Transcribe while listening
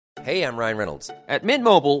Hey, I'm Ryan Reynolds. At Mint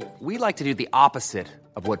Mobile, we like to do the opposite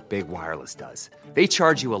of what Big Wireless does. They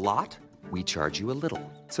charge you a lot, we charge you a little.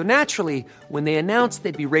 So naturally, when they announced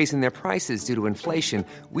they'd be raising their prices due to inflation,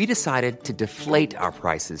 we decided to deflate our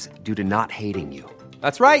prices due to not hating you.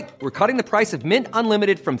 That's right. We're cutting the price of Mint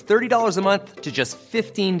Unlimited from $30 a month to just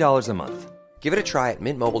 $15 a month. Give it a try at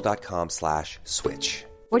mintmobile.com/switch.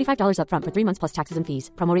 $45 up front for 3 months plus taxes and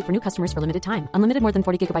fees. Promo rate for new customers for limited time. Unlimited more than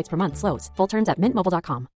 40 gigabytes per month. Slows full terms at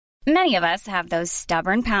mintmobile.com. Many of us have those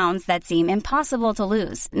stubborn pounds that seem impossible to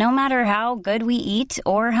lose, no matter how good we eat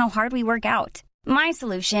or how hard we work out. My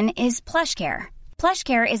solution is PlushCare.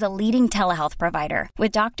 PlushCare is a leading telehealth provider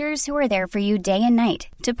with doctors who are there for you day and night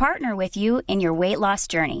to partner with you in your weight loss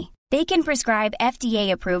journey. They can prescribe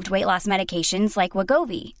FDA-approved weight loss medications like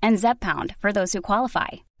Wegovy and Zepbound for those who qualify.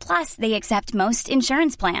 Plus, they accept most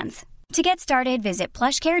insurance plans. To get started, visit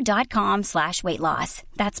plushcare.com/weightloss.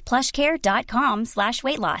 That's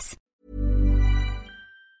plushcare.com/weightloss.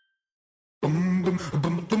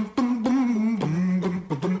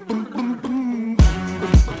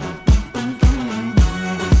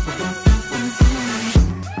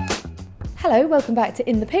 Hello, welcome back to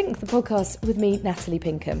In the Pink, the podcast with me, Natalie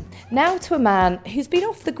Pinkham. Now to a man who's been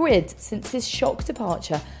off the grid since his shock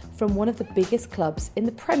departure from one of the biggest clubs in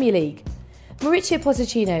the Premier League. Mauricio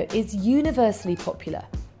Pochettino is universally popular,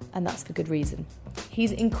 and that's for good reason.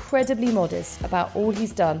 He's incredibly modest about all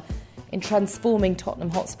he's done in transforming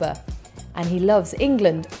Tottenham Hotspur, and he loves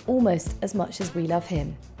England almost as much as we love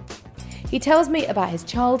him. He tells me about his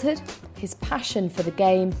childhood, his passion for the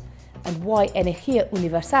game, and why Energía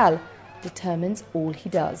Universal determines all he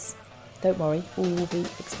does. Don't worry, all will be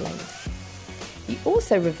explained. He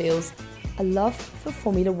also reveals a love for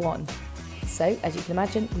Formula One. So, as you can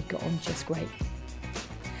imagine, we got on just great.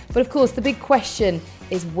 But of course, the big question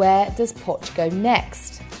is, where does Poch go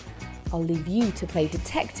next? I'll leave you to play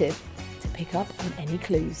detective to pick up on any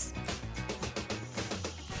clues.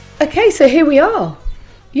 Okay, so here we are.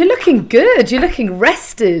 You're looking good. You're looking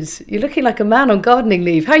rested. You're looking like a man on gardening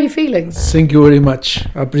leave. How are you feeling? Thank you very much.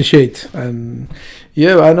 I appreciate. And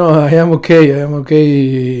yeah, I know I am okay. I am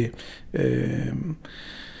okay.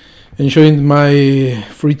 Enjoying my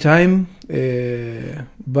free time.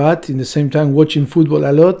 But in the same time watching football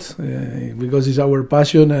a lot because it's our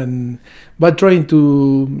passion, but trying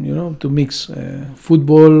to mix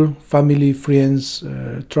football, family, friends,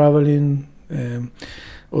 traveling,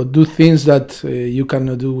 or do things that you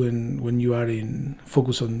cannot do when you are in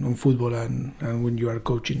focus on football and when you are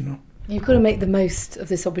coaching. No? You've got to make the most of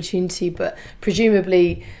this opportunity, but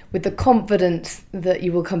presumably with the confidence that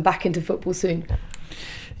you will come back into football soon.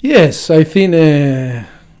 Yes, I think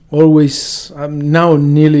always now,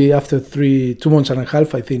 nearly after 2 months and a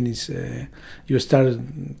half, I think is you start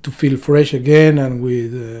to feel fresh again and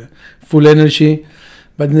with full energy.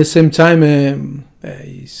 But at the same time,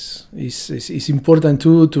 it's important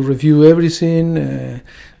too to review everything.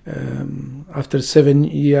 After 7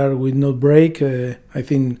 years with no break, I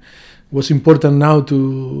think it was important now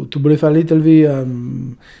to breathe a little bit,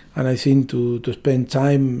 and I think to spend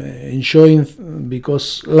time enjoying,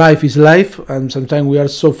 because life is life, and sometimes we are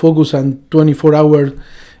so focused on 24 hours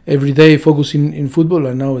every day focusing in football,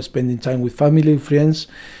 and now spending time with family, friends,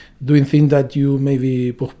 doing things that you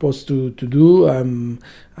maybe supposed to do, and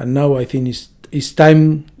now I think it's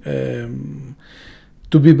time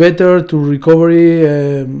to be better, to recovery,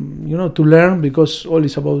 to learn, because all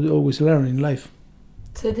is about always learning in life.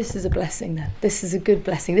 So this is a blessing then. This is a good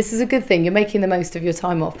blessing. This is a good thing. You're making the most of your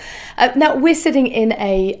time off. Now, we're sitting in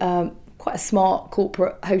a quite a smart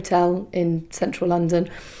corporate hotel in central London.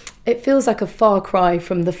 It feels like a far cry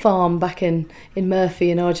from the farm back in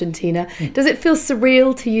Murphy in Argentina. Does it feel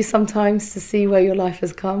surreal to you sometimes to see where your life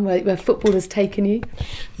has come, where football has taken you?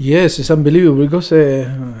 Yes, it's unbelievable, because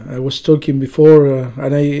I was talking before,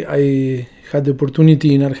 and I had the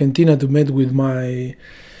opportunity in Argentina to meet with my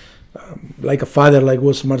like a father, like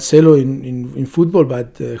was Marcelo in football,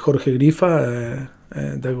 but Jorge Grifa,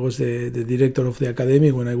 that was the director of the academy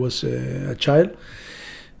when I was a child.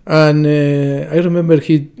 And I remember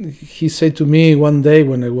he said to me one day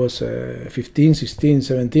when I was 15, 16,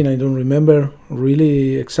 17, I don't remember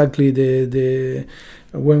really exactly the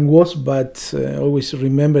when was, but I always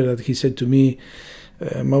remember that he said to me,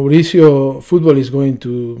 Mauricio, football is going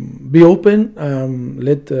to be open,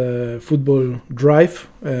 let football drive,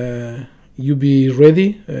 you be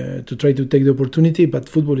ready to try to take the opportunity, but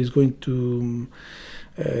football is going to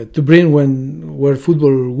bring where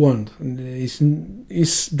football wants.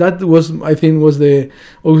 That was, I think, was the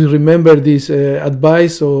always remember this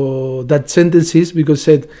advice or that sentences, because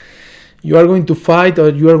said you are going to fight, or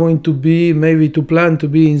you are going to be maybe to plan to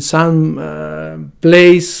be in some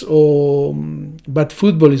place, but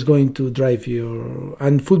football is going to drive you,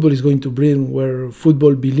 and football is going to bring where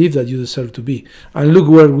football believes that you deserve to be. And look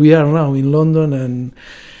where we are now in London, and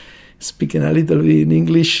speaking a little bit in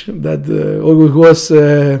English, that always was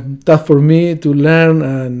tough for me to learn,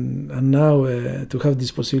 and now to have this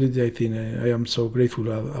possibility, I think I am so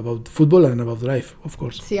grateful about football and about life, of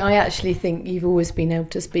course. See, I actually think you've always been able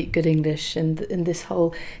to speak good English, and this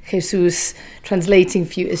whole Jesus translating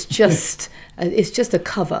for you is just it's just a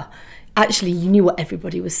cover. Actually, you knew what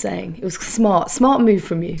everybody was saying. It was smart move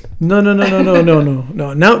from you. No.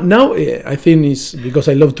 Now I think it's because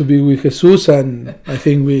I love to be with Jesus, and I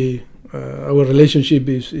think our relationship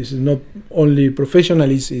is not only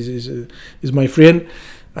professional, is my friend,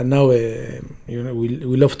 and now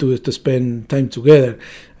we love to spend time together.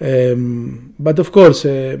 But of course,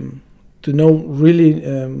 to know really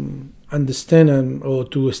understand or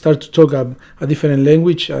to start to talk a different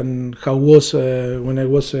language, and how was when I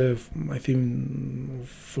was I think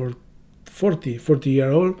 40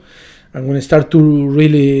 years old, and when I start to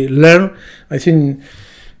really learn, I think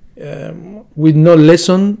with no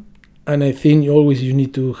lesson. And I think always you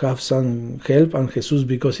need to have some help, and Jesus,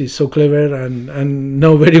 because he's so clever and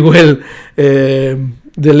know very well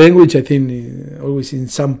the language, I think always in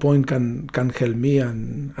some point can help me,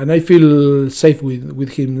 and I feel safe with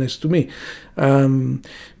him next to me.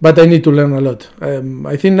 But I need to learn a lot.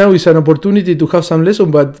 I think now is an opportunity to have some lesson,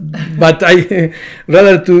 but I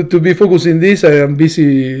rather to be focused in this. I am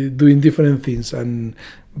busy doing different things,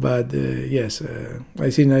 yes, I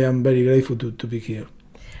think I am very grateful to be here.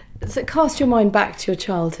 So cast your mind back to your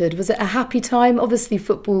childhood. Was it a happy time? Obviously,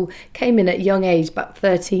 football came in at a young age, about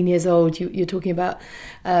 13 years old. You're talking about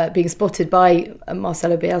being spotted by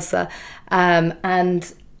Marcelo Bielsa.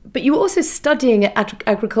 But you were also studying at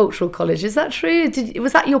agricultural college. Is that true?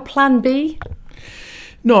 Was that your plan B?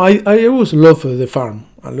 No, I always loved the farm.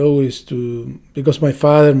 Because my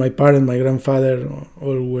father, my parents, my grandfather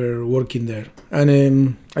all were working there.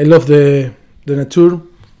 And I love the nature.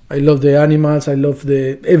 I love the animals. I love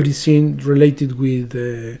everything related with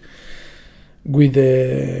the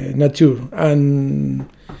nature. And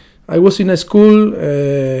I was in a school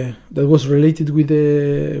that was related with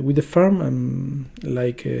the farm,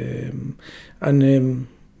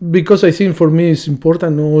 because I think for me it's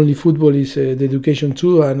important. Not only football is the education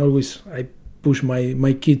too, and always I push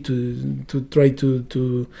my kid to try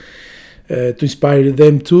to inspire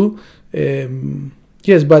them too.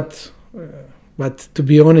 Yes, but to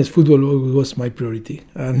be honest, football was my priority,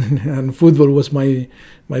 and football was my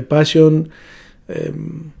passion.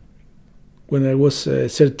 When I was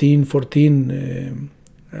 13, 14,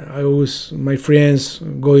 my friends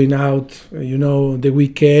going out, the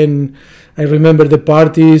weekend. I remember the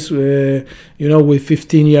parties, with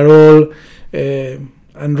 15-year-old,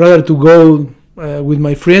 and rather to go with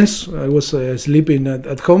my friends. I was sleeping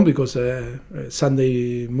at home because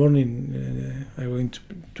Sunday morning I'm going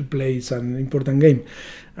to play some important game,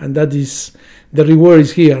 and that is the reward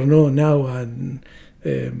is here now, and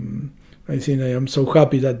I think I am so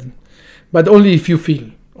happy that, but only if you feel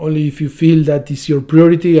that is your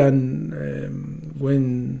priority, and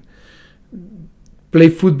when play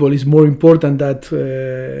football is more important than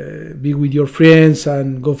be with your friends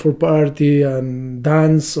and go for party and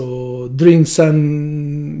dance or drink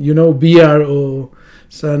some beer or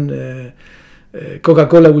some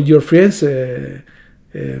Coca-Cola with your friends.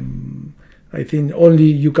 I think only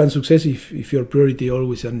you can success if your priority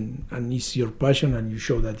always and is your passion, and you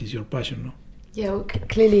show that is your passion. No? Yeah, well,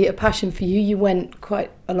 clearly a passion for you. You went quite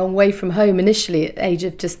a long way from home initially at the age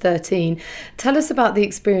of just 13. Tell us about the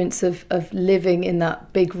experience of living in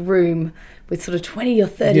that big room with sort of 20 or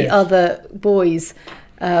 30 other boys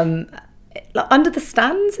under the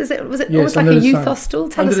stands. Was it almost like a youth hostel?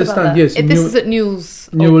 Tell us about that. Yes. This is at Newell's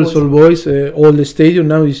Old Boys. All the stadium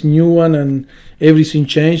now is new one, and everything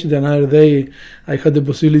changed. The other day I had the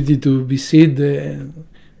possibility to visit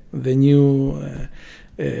the new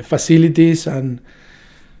facilities, and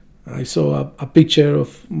I saw a picture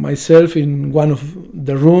of myself in one of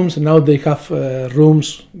the rooms. Now they have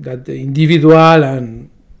rooms that the individual, and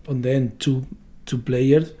on the end two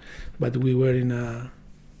players, but we were in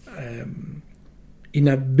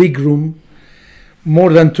a big room,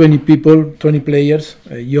 more than 20 people, 20 players,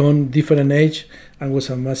 young, different age, and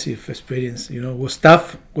was a massive experience. Was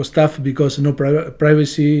tough because no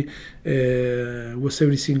privacy, was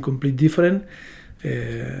everything completely different.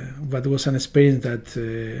 But it was an experience that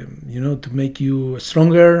to make you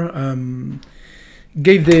stronger,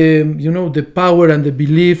 gave the power and the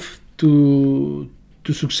belief to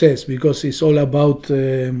success, because it's all about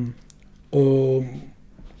or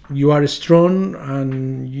you are strong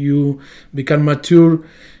and you become mature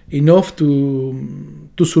enough to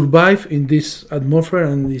survive in this atmosphere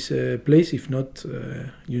and this place. If not,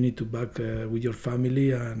 you need to back with your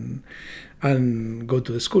family and go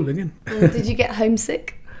to the school again. Did you get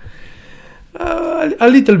homesick? A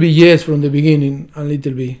little bit, yes, from the beginning, a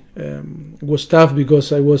little bit. It was tough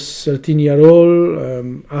because I was 13 years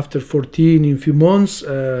old, after 14 in a few months,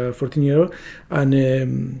 14 years old, and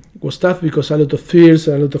it was tough because a lot of fears,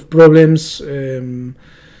 a lot of problems.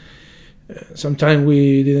 Sometimes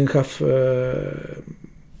we didn't have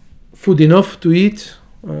food enough to eat.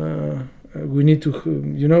 We need to,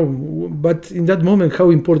 but in that moment,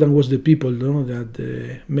 how important was the people,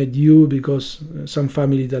 that met you, because some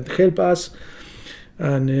family that help us,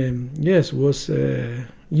 and yes, was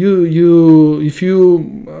you if you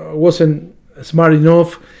wasn't smart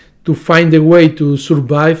enough to find a way to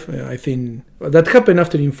survive. I think that happened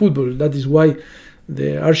after in football. That is why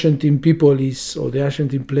the Argentine people the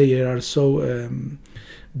Argentine player are so.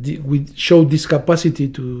 We show this capacity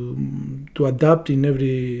to adapt in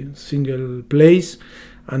every single place,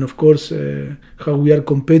 and of course how we are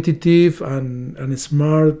competitive and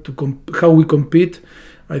smart how we compete.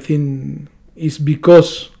 I think is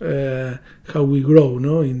because how we grow,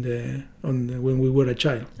 when we were a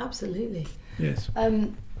child. Absolutely. Yes.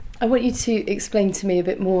 I want you to explain to me a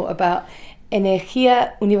bit more about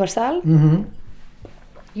energía universal. Mm-hmm.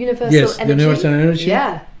 Universal yes, energy. The universal energy.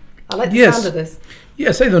 Yeah, I like the sound of this.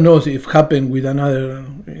 Yes, I don't know if it happened with another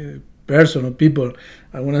person or people.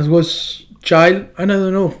 When I was child, and I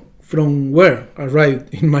don't know from where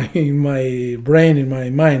arrived in my brain, in my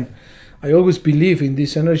mind. I always believe in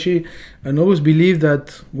this energy, and always believe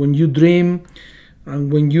that when you dream,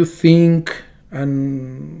 and when you think,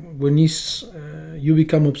 and when you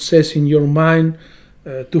become obsessed in your mind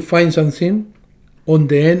to find something, on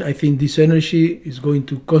the end, I think this energy is going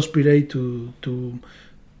to conspire to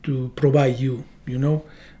provide you.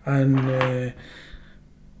 And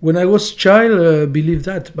when I was child, believed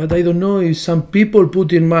that, but I don't know if some people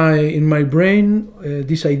put in my brain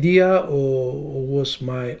this idea, or was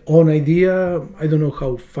my own idea. I don't know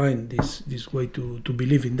how to find this way to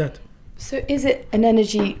believe in that. So is it an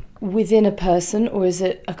energy within a person, or is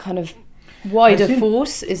it a kind of wider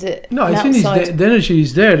force? Is it I think the energy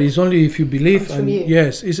is there. It's only if you believe. Comes from you.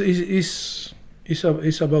 Yes, it's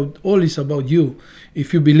about you.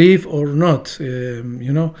 If you believe or not,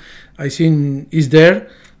 I think it's there,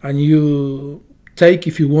 and you take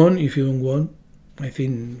if you want. If you don't want, I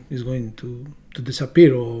think it's going to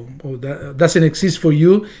disappear, or that doesn't exist for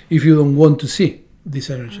you if you don't want to see this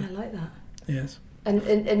energy. I like that. Yes.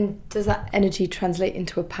 And does that energy translate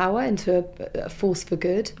into a power, into a force for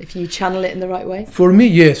good, if you channel it in the right way? For me,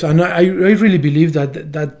 yes, and I really believe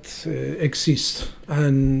that exists,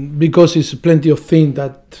 and because it's plenty of things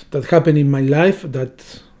that happen in my life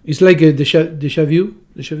that it's like a deja vu.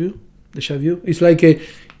 It's like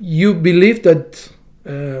you believe that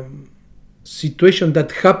situation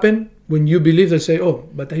that happened when you believe that say, oh,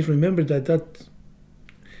 but I remember that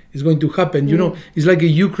is going to happen. It's like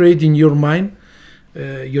you create in your mind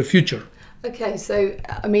your future. Okay, so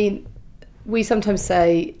I mean, we sometimes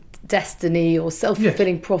say destiny or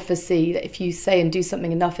self-fulfilling prophecy, that if you say and do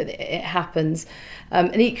something enough, it happens.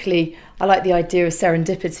 And equally, I like the idea of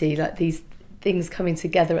serendipity, like these things coming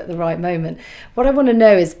together at the right moment. What I want to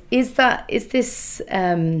know is this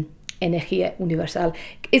energía universal,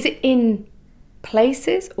 is it in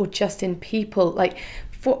places or just in people? Like,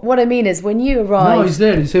 what I mean is, when you arrive... No, it's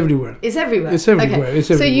there. It's everywhere. It's everywhere? It's everywhere. Okay.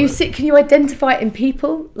 It's everywhere. So can you identify it in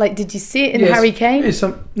people? Like, did you see it in Harry Kane?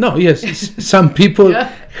 Some people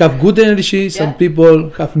have good energy. Some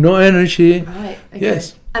people have no energy. Right. Okay.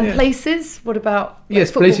 Yes. And places? What about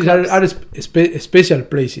places clubs? are special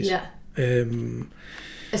places. Yeah.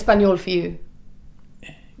 Espanol for you?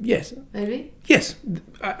 Yes. Maybe? Yes.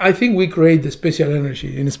 I think we create the special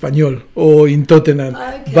energy in Espanyol or in Tottenham.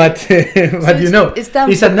 Okay. But so it's down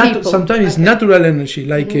to people. Sometimes it's natural energy.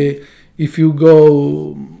 Like if you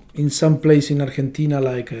go in some place in Argentina,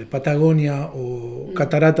 like Patagonia or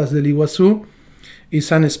Cataratas del Iguazú, it's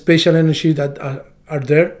some special energy that are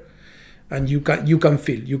there, and you can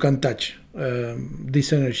feel, you can touch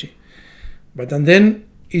this energy. And then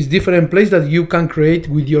it's different place that you can create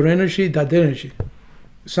with your energy, that energy.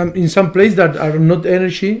 In some place that are not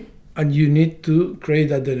energy, and you need to create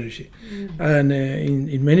that energy. And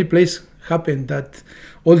in many places happen that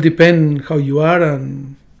all depend how you are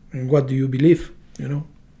and what do you believe,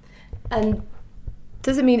 And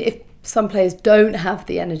does it mean if some players don't have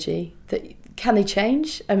the energy, that can they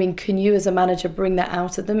change? I mean, can you as a manager bring that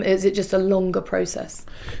out of them? Is it just a longer process?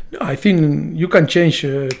 No, I think you can change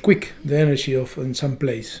quick the energy of in some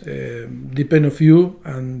place. Depend of you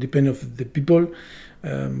and depend of the people.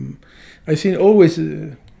 I think always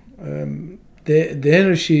the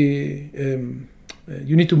energy.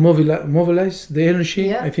 You need to mobilize the energy.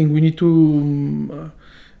 Yeah. I think we need to.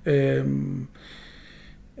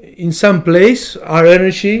 In some place are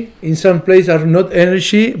energy, in some place are not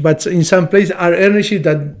energy, but in some place are energy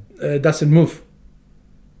that doesn't move,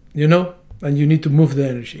 and you need to move the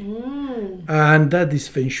energy. And that is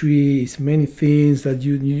feng shui, it's many things that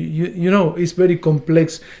it's very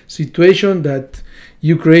complex situation that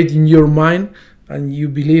you create in your mind, and you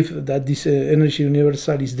believe that this energy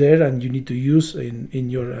universal is there and you need to use in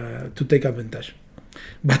your to take advantage.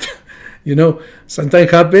 But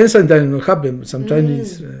sometimes happens, sometimes not happen.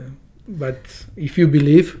 Sometimes but if you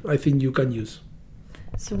believe, I think you can use.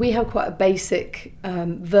 So we have quite a basic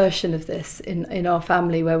version of this in our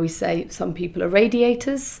family, where we say some people are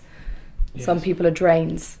radiators, yes. Some people are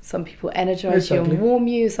drains, some people energize you and warm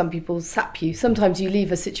you, some people sap you. Sometimes you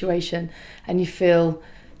leave a situation and you feel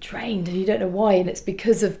drained and you don't know why, and it's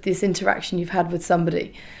because of this interaction you've had with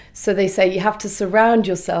somebody. So they say you have to surround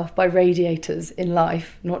yourself by radiators in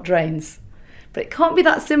life, not drains. But it can't be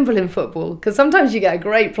that simple in football, because sometimes you get a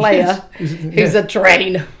great player who's a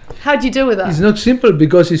drain. How do you deal with that? It's not simple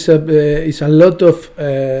because it's a lot of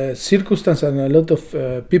circumstances and a lot of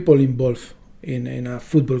people involved in a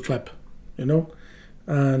football club, and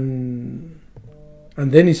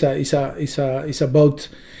then it's about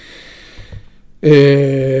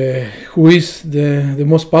who is the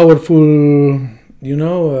most powerful,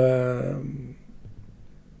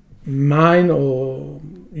 mind, or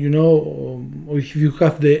or if you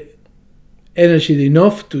have the energy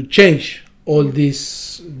enough to change all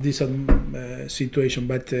this situation.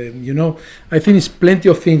 But I think it's plenty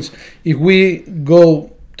of things. If we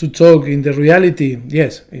go to talk in the reality,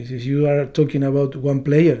 yes, if you are talking about one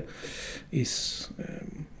player, yes,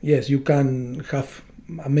 you can have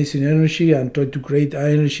amazing energy and try to create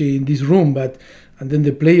energy in this room, and then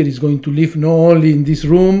the player is going to live not only in this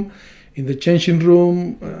room, in the changing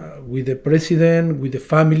room, with the president, with the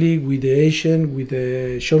family, with the agent, with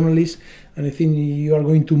the journalist, and I think you are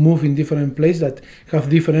going to move in different places that have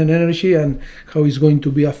different energy, and how it's going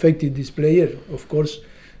to be affected this player. Of course,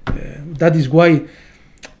 that is why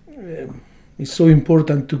it's so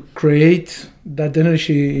important to create that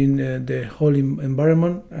energy in the whole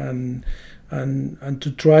environment, and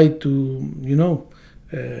to try to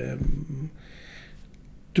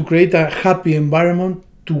to create a happy environment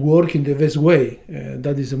to work in the best way.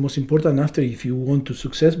 That is the most important after, if you want to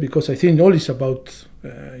success, because I think all is about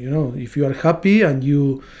if you are happy and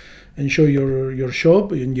you enjoy your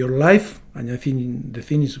job and your life, and I think the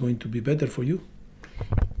thing is going to be better for you.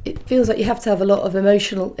 It feels like you have to have a lot of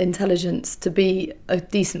emotional intelligence to be a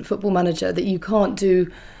decent football manager, that you can't do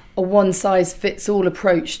a one-size-fits-all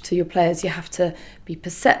approach to your players. You have to be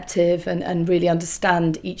perceptive and really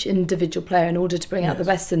understand each individual player in order to bring out the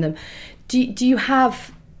best in them. Do you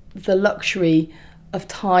have the luxury of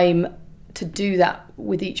time to do that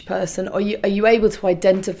with each person? Are you able to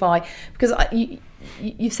identify, because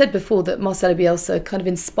you've said before that Marcelo Bielsa kind of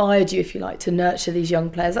inspired you, if you like, to nurture these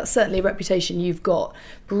young players. That's certainly a reputation you've got,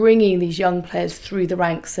 bringing these young players through the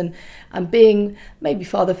ranks and being maybe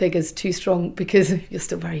father figures too strong because you're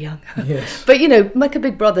still very young. Yes. But, like a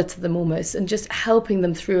big brother to them almost, and just helping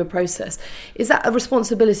them through a process. Is that a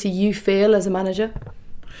responsibility you feel as a manager?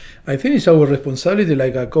 I think it's our responsibility,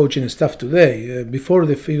 like a coaching staff today. Before,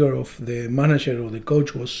 the figure of the manager or the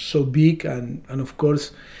coach was so big, and of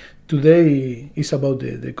course today it's about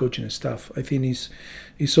the coaching staff. I think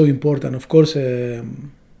it's so important. Of course,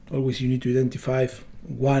 always you need to identify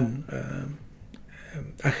one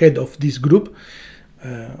ahead of this group,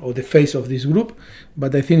 or the face of this group.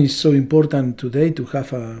 But I think it's so important today to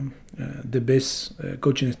have the best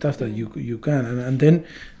coaching staff that you can, and then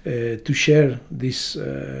to share these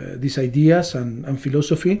ideas and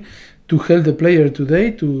philosophy to help the player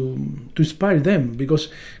today to inspire them. Because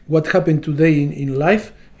what happened today in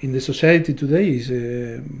life, in the society today, is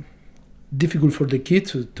difficult for the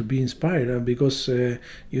kids to be inspired, because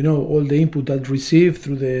all the input that receive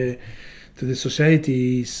through the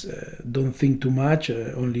society is don't think too much,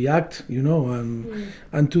 only act,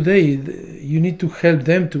 and today you need to help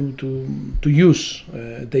them to use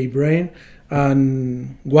their brain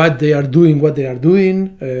and what they are doing,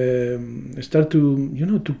 start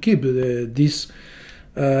to keep this.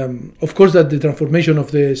 Of course, that the transformation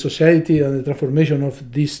of the society and the transformation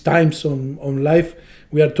of these times on life,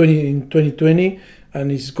 we are in 2020,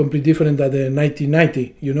 and it's completely different than the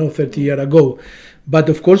 1990, 30 years ago. But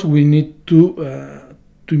of course, we need to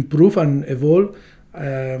improve and evolve,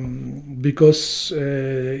 because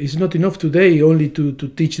it's not enough today only to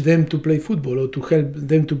teach them to play football or to help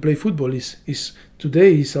them to play football.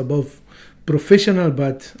 Today is about professional,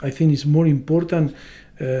 but I think it's more important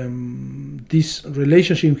this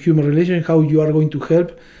relationship, human relationship, how you are going to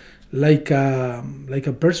help like a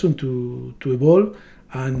person to evolve,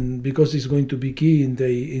 and because it's going to be key in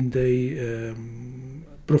the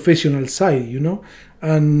professional side,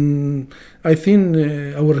 and I think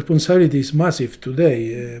our responsibility is massive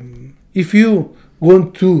today. If you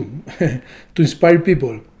want to to inspire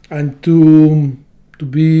people and to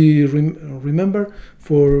be remembered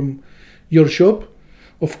for your job,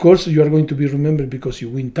 of course you are going to be remembered because you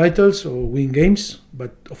win titles or win games,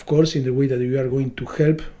 but of course in the way that you are going to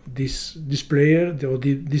help this player or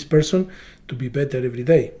this person to be better every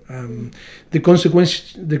day. The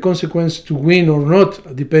consequence to win or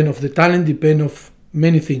not depend of the talent, depend of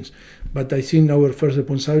many things. But I think our first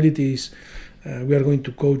responsibility is we are going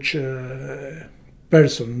to coach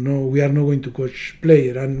person. No, we are not going to coach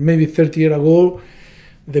player. And maybe 30 years ago,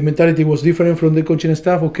 the mentality was different from the coaching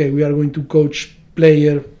staff. Okay, we are going to coach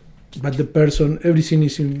player, but the person, everything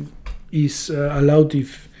is allowed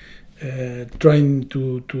if trying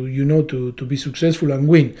to be successful and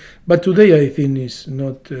win. But today I think it's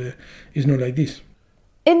not like this.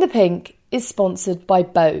 In the Pink is sponsored by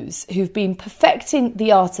Bose, who've been perfecting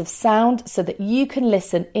the art of sound so that you can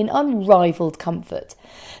listen in unrivaled comfort.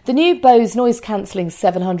 The new Bose noise cancelling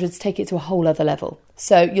 700s take it to a whole other level,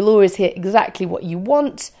 so you'll always hear exactly what you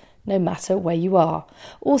want, no matter where you are.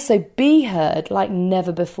 Also, be heard like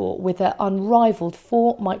never before with their unrivaled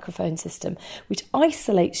 4 microphone system, which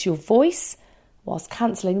isolates your voice whilst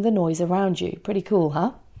cancelling the noise around you. Pretty cool,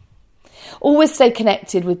 huh? Always stay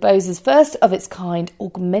connected with Bose's first of its kind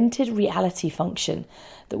augmented reality function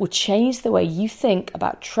that will change the way you think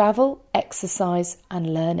about travel, exercise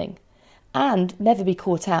and learning. And never be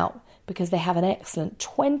caught out, because they have an excellent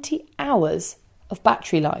 20 hours of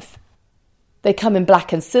battery life. They come in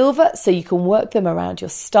black and silver, so you can work them around your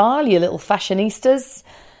style, your little fashionistas.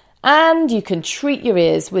 And you can treat your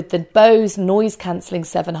ears with the Bose noise cancelling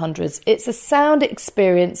 700s. It's a sound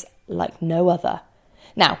experience like no other.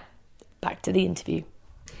 Now, back to the interview.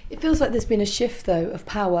 It feels like there's been a shift, though, of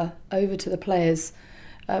power over to the players,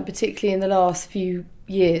 particularly in the last few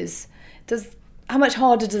years. How much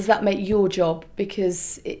harder does that make your job?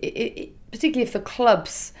 Because particularly if the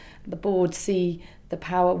clubs, the board see the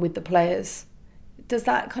power with the players, does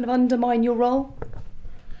that kind of undermine your role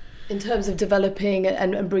in terms of developing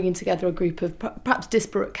and bringing together a group of perhaps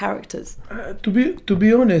disparate characters? To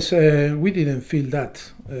be honest, we didn't feel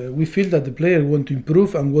that. We feel that the players want to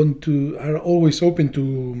improve and are always open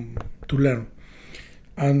to learn.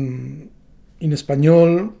 And in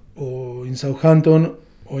Espanyol or in Southampton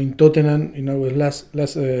or in Tottenham, in our last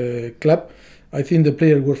club, I think the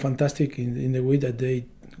players were fantastic in the way that they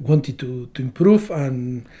wanted to improve,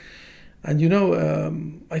 and I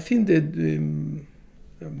think that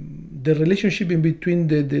the relationship in between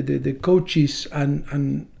the coaches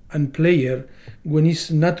and player, when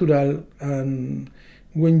it's natural and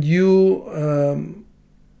when you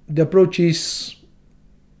the approach is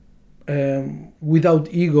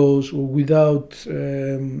without egos or without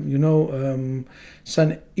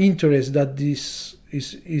some interest that this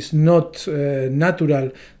is not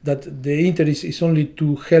natural, that the interest is only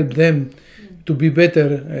to help them to be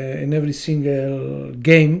better in every single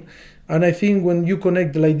game. And I think when you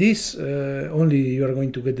connect like this, only you are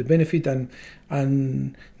going to get the benefit,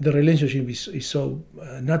 and the relationship is so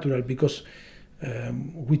natural, because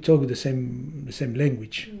we talk the same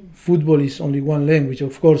language. Football is only one language,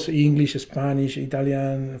 of course, English, Spanish,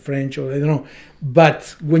 Italian, French, or I don't know.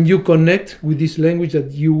 But when you connect with this language,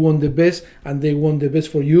 that you want the best and they want the best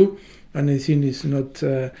for you, and I think it's not,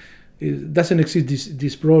 it doesn't exist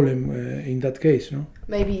this problem in that case, no.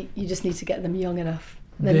 Maybe you just need to get them young enough.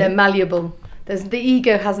 Then they're malleable. The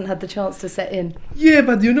ego hasn't had the chance to set in. Yeah,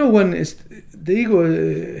 but when the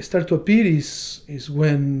ego start to appear is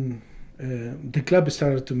when the club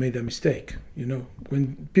started to make a mistake.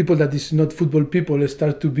 When people that is not football people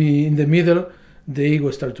start to be in the middle, the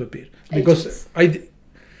ego start to appear. Because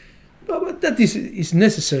but that is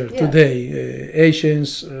necessary today.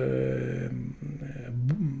 Agents,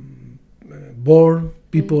 board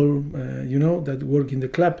people, that work in the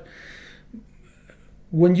club.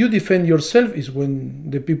 When you defend yourself is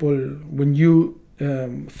when you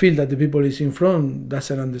feel that the people is in front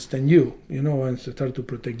doesn't understand you, and start to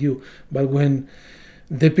protect you. But when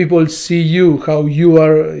the people see you how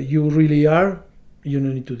you really are, you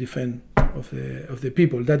don't need to defend of the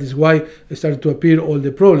people. That is why it started to appear all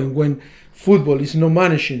the problem. When football is not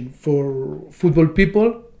managing for football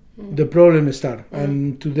people, the problem starts.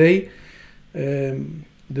 And today,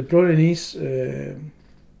 the problem is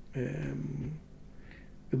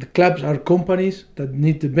the clubs are companies that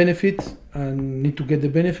need the benefit and need to get the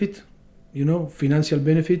benefit, financial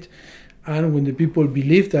benefit. And when the people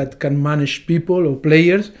believe that can manage people or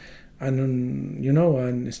players,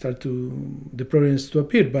 and start the problems to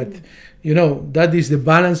appear. But that is the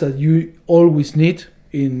balance that you always need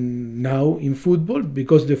in football,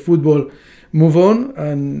 because the football move on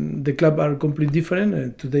and the club are completely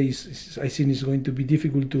different. Today I think it's going to be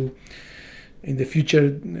difficult to in the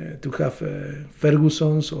future to have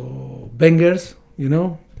Fergusons or Wengers.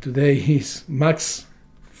 Today is max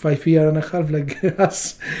 5 years and a half like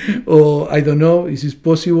us, or I don't know, is it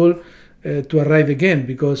possible to arrive again,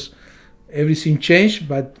 because everything changed,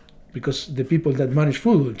 but because the people that manage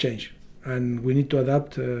football change, and we need to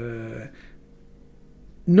adapt,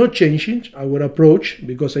 not changing our approach,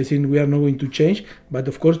 because I think we are not going to change, but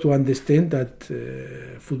of course to understand that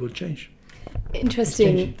football change.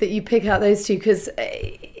 Interesting that you pick out those two, because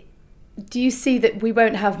do you see that we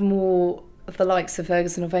won't have more of the likes of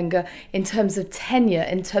Ferguson or Wenger in terms of tenure,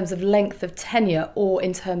 in terms of length of tenure, or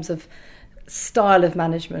in terms of style of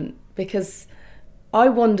management? Because I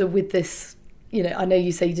wonder with this, I know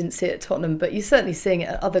you say you didn't see it at Tottenham, but you're certainly seeing it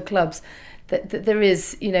at other clubs, that there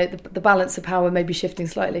is, the balance of power may be shifting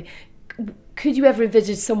slightly. Could you ever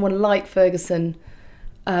envisage someone like Ferguson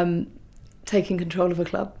taking control of a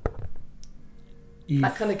club?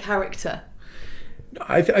 That kind of character?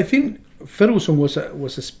 I think Ferguson was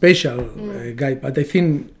a special guy, but I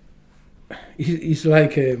think he's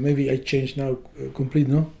like, maybe I changed now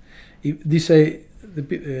completely, no? It's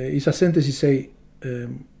a sentence he say,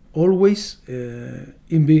 always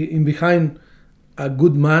in behind a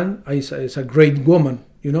good man is a great woman,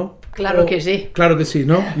 Claro que sí. Claro que sí,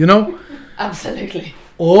 no? Absolutely.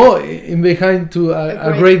 Or in behind to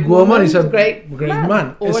a great woman is a great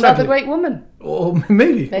man. Or exactly. Another great woman. Or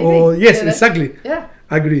maybe. Or yes, exactly. Yeah.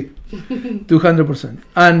 Agree. 200%.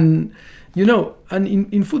 And and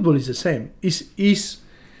in football is the same. Is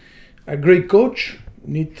a great coach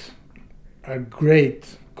need a great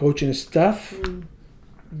coaching staff,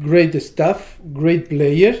 great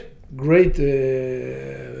player, great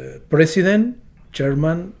president,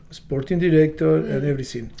 chairman, sporting director, and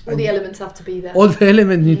everything. All the elements have to be there. All the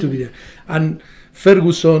elements need to be there. And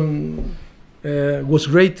Ferguson was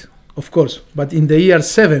great, of course, but in the year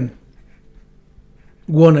 7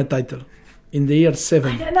 won a title. In the year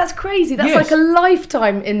 7. And that's crazy. That's yes. like a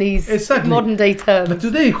lifetime in these modern day terms. But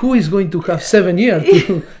today, who is going to have 7 years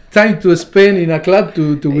time to spend in a club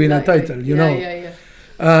to win a title, Yeah.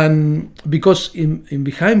 And because in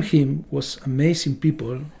behind him was amazing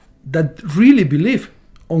people that really believe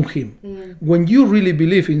on him. When you really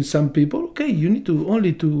believe in some people, okay, you need to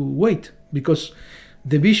only to wait, because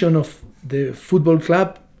the vision of the football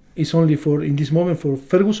club is only for, in this moment, for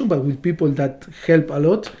Ferguson, but with people that help a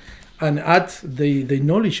lot and add the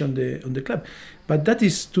knowledge on the club. But that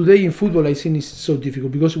is today in football, I think is so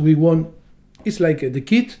difficult, because we want, it's like the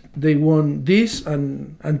kid, they want this,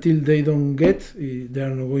 and until they don't get, they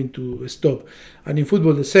are not going to stop. And in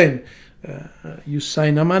football the same. You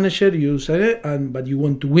sign a manager, you say it, but you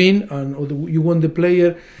want to win, and you want the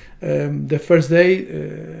player the first day,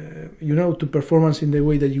 to performance in the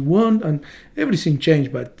way that you want, and everything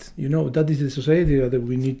changed. But that is the society that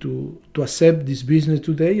we need to accept this business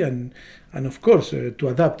today, and of course to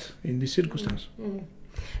adapt in this circumstance.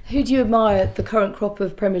 Who do you admire, the current crop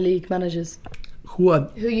of Premier League managers? Who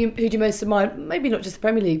do you most admire? Maybe not just the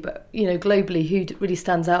Premier League, but globally, who really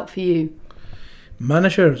stands out for you?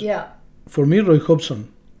 Managers? Yeah. For me, Roy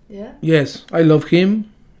Hodgson. Yeah. Yes, I love him.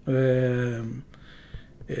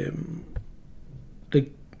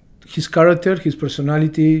 His character, his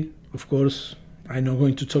personality. Of course, I'm not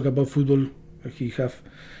going to talk about football. He have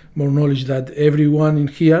more knowledge than everyone in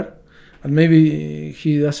here, and maybe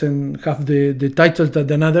he doesn't have the titles that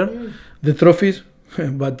another, the trophies.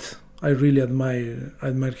 But I really admire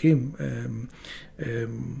him.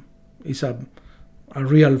 He's a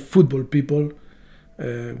real football people.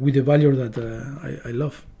 With the value that I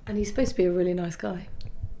love. And he's supposed to be a really nice guy.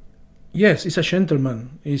 Yes, he's a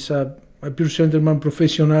gentleman. He's a pure gentleman,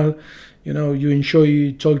 professional. You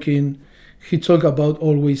enjoy talking. He talk about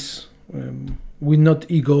always with not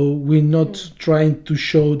ego. We're not trying to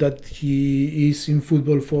show that he is in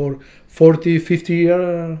football for 40, 50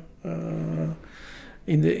 years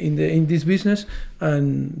in this business,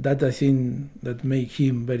 and that I think that make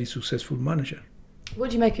him very successful manager. What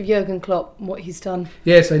do you make of Jurgen Klopp and what he's done?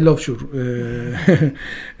 Yes, I love Jurgen.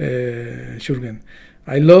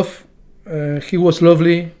 I love. He was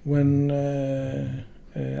lovely when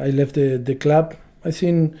I left the club. I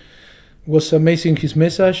think was amazing his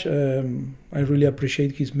message. I really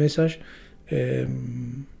appreciate his message.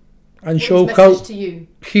 And show how to you?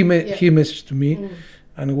 he messaged to me,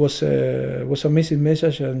 and was amazing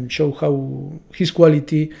message, and show how his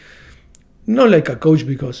quality. Not like a coach,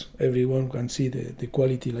 because everyone can see the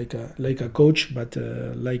quality like a coach, but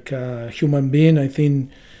like a human being, I think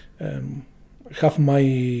have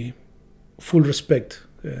my full respect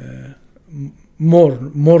more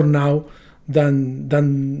now than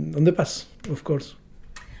on the past, of course.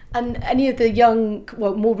 And any of the young,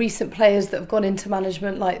 more recent players that have gone into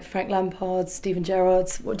management, like Frank Lampard, Steven Gerrard,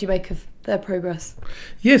 what do you make of their progress?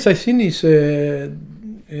 Yes, I think it's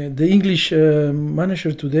the English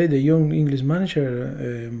manager today, the young English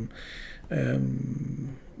manager.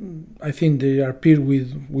 I think they are paired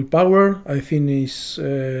with power. I think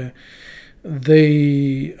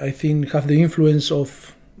they have the influence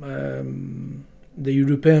of the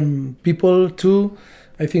European people too.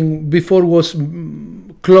 I think before was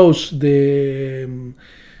close. The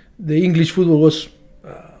English football was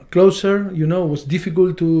closer. Was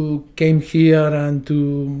difficult to came here and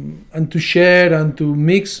to share and to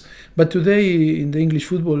mix. But today in the English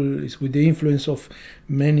football is with the influence of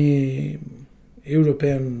many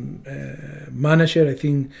European manager, I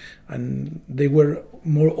think, and they were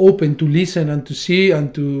more open to listen and to see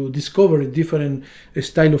and to discover a different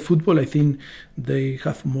style of football. I think they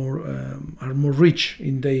have are more rich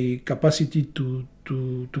in their capacity to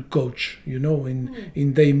coach,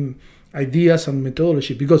 in their ideas and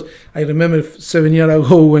methodology. Because I remember 7 years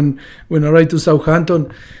ago when I arrived to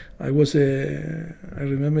Southampton, I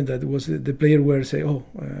remember that was the player where say,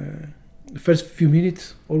 the first few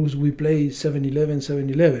minutes always we play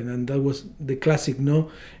 7-11, and that was the classic,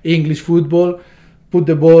 English football. Put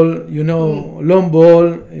the ball, long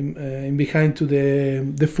ball in behind to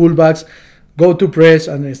the fullbacks, go to press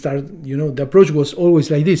and start. The approach was always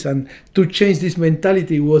like this, and to change this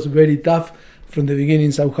mentality was very tough from the beginning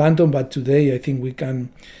in Southampton. But today, I think we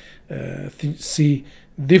can see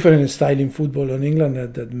different style in football in England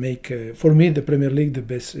that make, for me, the Premier League the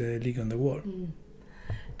best league in the world.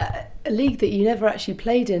 A league that you never actually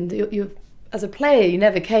played in. You've as a player, you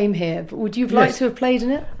never came here, but would you have liked to have played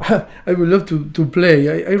in it? I would love to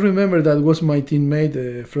play. I remember that was my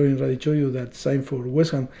teammate, Florian Radichoyo, that signed for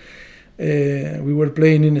West Ham. We were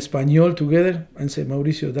playing in Espanyol together and said,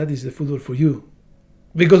 Mauricio, that is the football for you.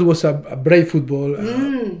 Because it was a brave football,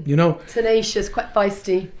 tenacious, quite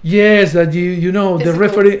feisty. Yes, that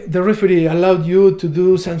the referee allowed you to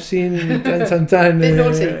do something sometimes. Bit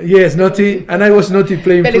naughty. Yes, naughty. And I was naughty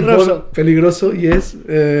playing football. Peligroso, yes.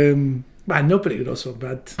 But not peligroso,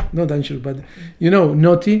 but not dangerous, but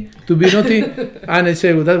naughty, to be naughty. And I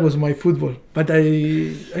said, that was my football. But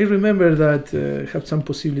I remember that had some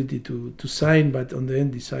possibility to sign, but on the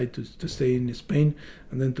end decided to stay in Spain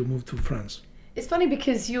and then to move to France. It's funny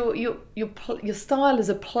because your style as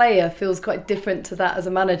a player feels quite different to that as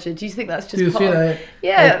a manager. Do you think that's just you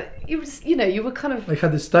were kind of, I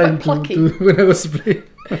had the style to when I was playing.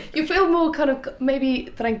 You feel more kind of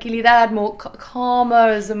maybe tranquilidad, more calmer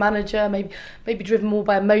as a manager, maybe driven more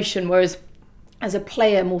by emotion, whereas as a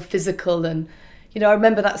player more physical. And I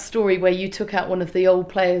remember that story where you took out one of the old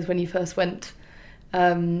players when you first went.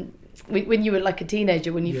 When you were like a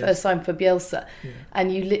teenager, when you first signed for Bielsa,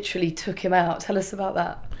 and you literally took him out. Tell us about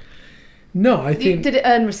that. No, I think... Did it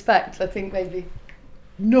earn respect, I think, maybe?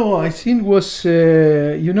 No, I think it was,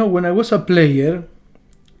 when I was a player,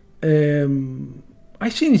 I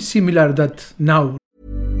think it's similar that now.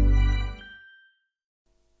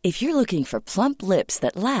 If you're looking for plump lips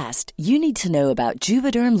that last, you need to know about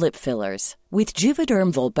Juvederm lip fillers. With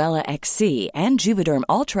Juvederm Volbella XC and Juvederm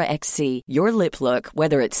Ultra XC, your lip look,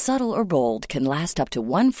 whether it's subtle or bold, can last up to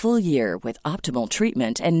 1 full year with optimal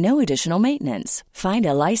treatment and no additional maintenance. Find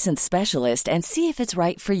a licensed specialist and see if it's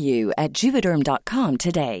right for you at Juvederm.com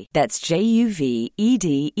today. That's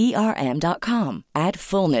JUVEDERM.com. Add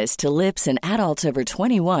fullness to lips in adults over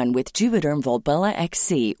 21 with Juvederm Volbella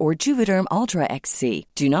XC or Juvederm Ultra XC.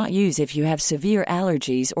 Do not use if you have severe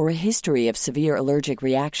allergies or a history of severe allergic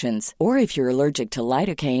reactions, or if you're you're allergic to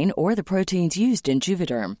lidocaine or the proteins used in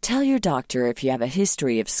Juvederm. Tell your doctor if you have a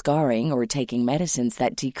history of scarring or taking medicines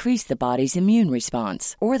that decrease the body's immune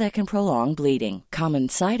response or that can prolong bleeding. Common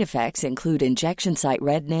side effects include injection site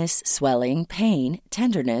redness, swelling, pain,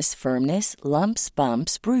 tenderness, firmness, lumps,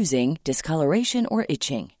 bumps, bruising, discoloration, or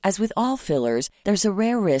itching. As with all fillers, there's a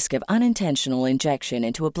rare risk of unintentional injection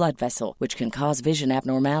into a blood vessel, which can cause vision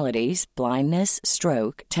abnormalities, blindness,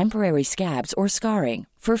 stroke, temporary scabs, or scarring.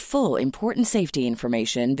 For full, important safety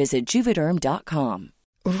information, visit Juvederm.com.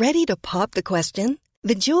 Ready to pop the question?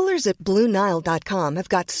 The jewelers at BlueNile.com have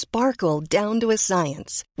got sparkle down to a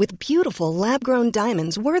science with beautiful lab-grown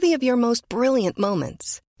diamonds worthy of your most brilliant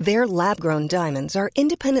moments. Their lab-grown diamonds are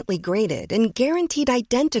independently graded and guaranteed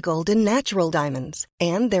identical to natural diamonds,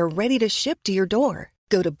 and they're ready to ship to your door.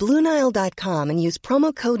 Go to BlueNile.com and use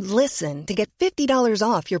promo code LISTEN to get $50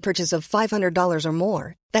 off your purchase of $500 or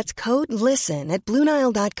more. That's code LISTEN at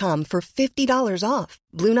BlueNile.com for $50 off.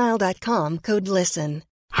 BlueNile.com, code LISTEN.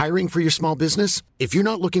 Hiring for your small business? If you're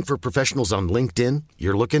not looking for professionals on LinkedIn,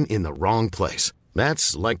 you're looking in the wrong place.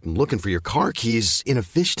 That's like looking for your car keys in a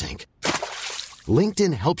fish tank.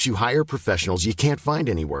 LinkedIn helps you hire professionals you can't find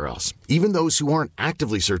anywhere else, even those who aren't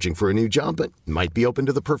actively searching for a new job but might be open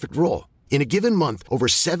to the perfect role. In a given month, over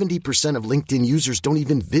 70% of LinkedIn users don't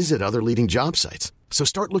even visit other leading job sites. So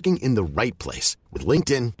start looking in the right place. With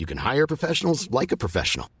LinkedIn, you can hire professionals like a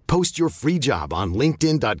professional. Post your free job on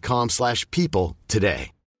linkedin.com/people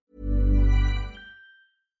today.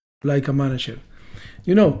 Like a manager.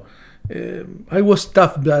 You know, I was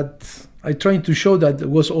tough, but I tried to show that it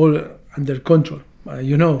was all under control,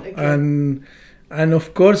 you know. Okay. And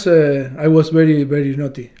of course, I was very, very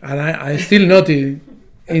naughty. And I still naughty.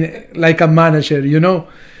 Like a manager, you know,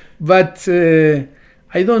 but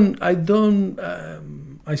I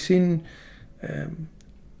think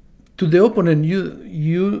to the opponent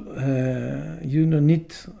you don't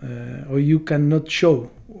need or you cannot show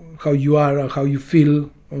how you are or how you feel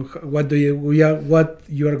or what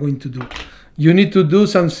you are going to do. You need to do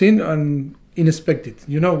something unexpected,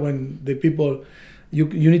 you know, when the people you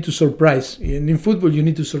need to surprise. And in football you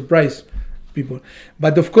need to surprise people,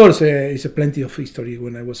 but of course it's a plenty of history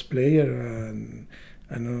when I was player,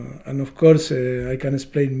 and of course I can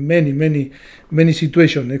explain many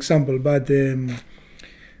situations, example. But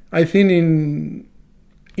I think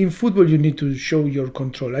in football you need to show your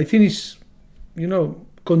control. I think it's, you know,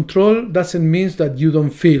 control doesn't mean that you don't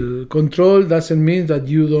feel. Control doesn't mean that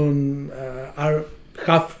you don't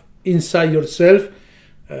have inside yourself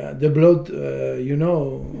the blood, you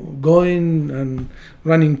know, going and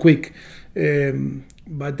running quick.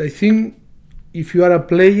 But I think if you are a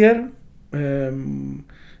player,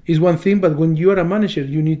 is one thing, but when you are a manager,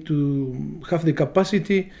 you need to have the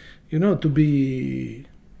capacity, you know, to be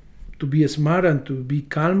smart and to be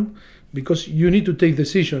calm, because you need to take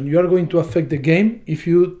decision. You are going to affect the game if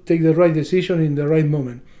you take the right decision in the right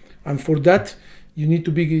moment, and for that you need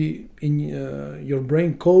to be in your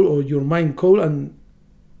brain cold or your mind cold, and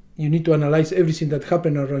you need to analyze everything that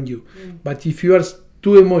happened around you. But if you are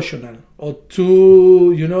too emotional or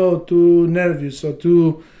too, you know, too nervous or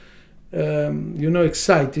too, you know,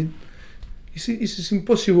 excited, it's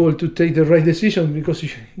impossible to take the right decision, because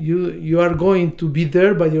you are going to be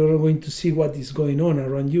there, but you're going to see what is going on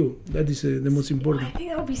around you. That is the most important. I think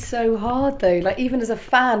that would be so hard though. Like, even as a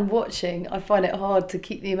fan watching, I find it hard to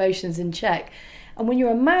keep the emotions in check. And when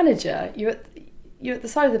you're a manager, you're at the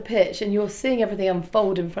side of the pitch and you're seeing everything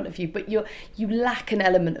unfold in front of you, but you lack an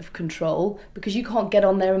element of control because you can't get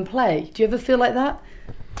on there and play. Do you ever feel like that?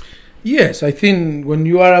 Yes, I think when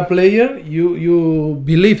you are a player, you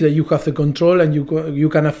believe that you have the control and you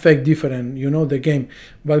can affect different, you know, the game.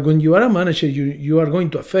 But when you are a manager, you are going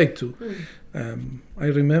to affect too. I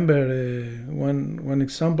remember one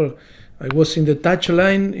example. I was in the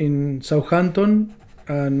touchline in Southampton,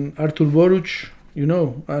 and Artur Boruc, you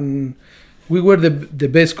know, and we were the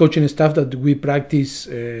best coaching staff that we practice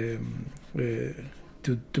to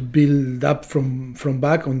build up from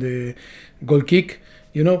back on the goal kick,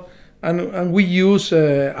 you know, and we use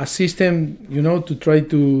a system, you know, to try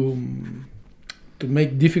to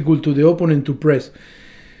make difficult to the opponent to press.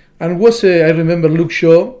 And was I remember Luke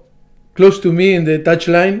Shaw close to me in the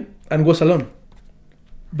touchline and was alone.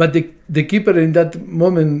 But the keeper in that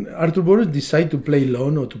moment, Artur Boruc, decided to play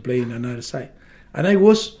alone or to play in another side, and I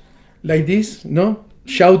was like this, no,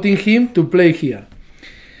 shouting him to play here.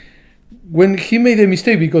 When he made a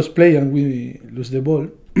mistake because play and we lose the ball,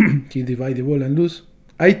 he divide the ball and lose.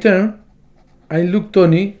 I turn, I look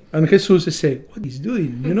Tony and Jesus said, "What is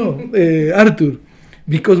doing?" You know, Artur,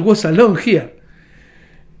 because was alone here.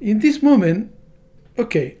 In this moment,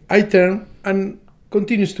 okay, I turn and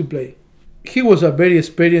continues to play. he was a very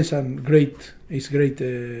experienced and great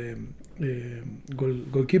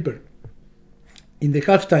goalkeeper. In the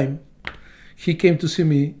halftime, he came to see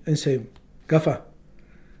me and said, "Gafa,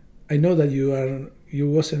 I know that you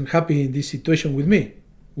wasn't happy in this situation with me."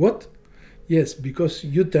 "What?" "Yes, because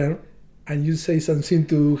you turn and you say something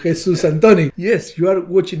to Jesus Antoni." "Yes, you are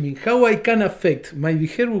watching me. How I can affect, my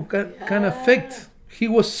behavior can affect." He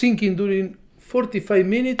was thinking during 45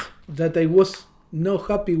 minutes that I was not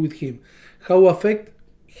happy with him. How affect?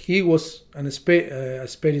 He was an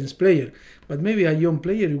experienced player, but maybe a young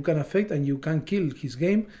player you can affect and you can kill his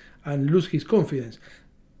game and lose his confidence.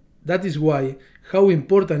 That is why how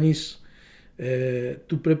important is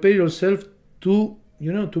to prepare yourself to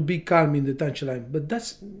be calm in the touchline. But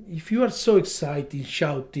that's if you are so excited,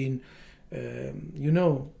 shouting,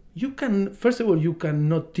 you can, first of all, you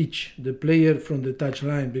cannot teach the player from the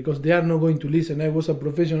touchline because they are not going to listen. I was a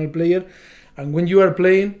professional player, and when you are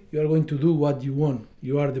playing, you are going to do what you want.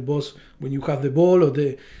 You are the boss when you have the ball,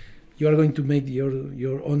 you are going to make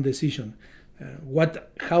your own decision.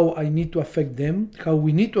 How I need to affect them, how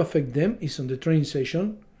we need to affect them is on the training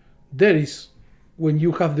session. There is when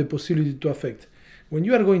you have the possibility to affect. When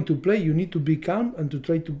you are going to play, you need to be calm and to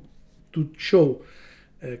try to show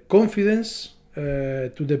confidence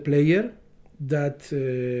to the player that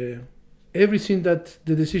everything that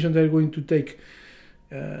the decision they are going to take,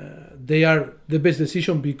 they are the best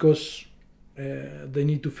decision because they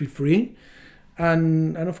need to feel free.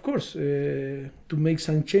 And of course, to make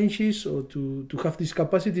some changes or to have this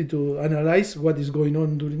capacity to analyze what is going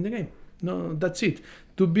on during the game. No, that's it.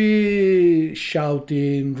 To be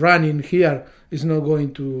shouting, running here is not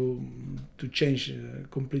going to change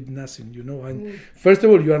complete nothing, And first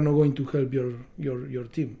of all, you are not going to help your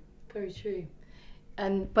team. Very true.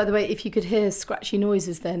 And by the way, if you could hear scratchy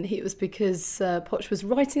noises then, it was because Poch was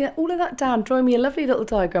writing all of that down, drawing me a lovely little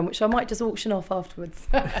diagram, which I might just auction off afterwards.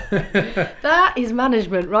 That is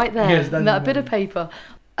management right there, yes, that bit of paper.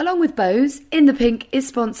 Along with Bose, In the Pink is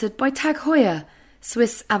sponsored by Tag Heuer,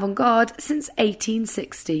 Swiss avant-garde since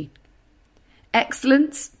 1860.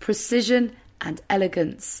 Excellence, precision and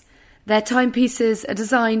elegance. Their timepieces are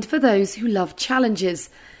designed for those who love challenges,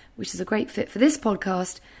 which is a great fit for this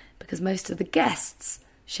podcast because most of the guests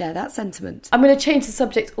share that sentiment. I'm going to change the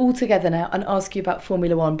subject altogether now and ask you about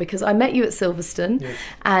Formula One because I met you at Silverstone, yes.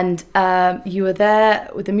 And you were there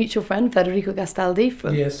with a mutual friend, Federico Gastaldi,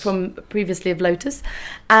 from previously of Lotus,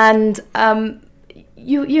 and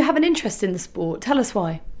you have an interest in the sport. Tell us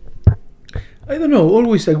why. I don't know.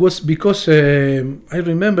 Always I was because I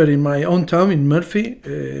remember in my own town in Murphy,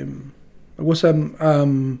 it was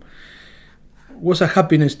a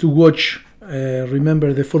happiness to watch.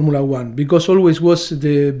 Remember the Formula One because always was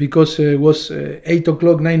it was 8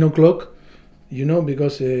 o'clock, 9 o'clock,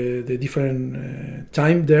 because the different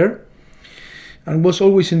time there, and was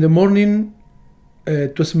always in the morning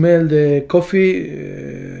to smell the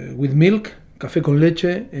coffee with milk, café con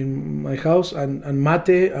leche in my house, and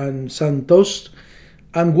mate and some toast,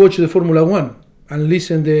 and watch the Formula One and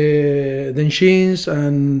listen the engines.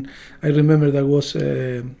 And I remember that was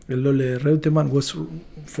Lolle Reutemann was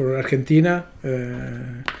for Argentina,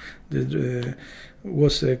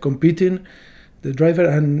 was competing, the driver,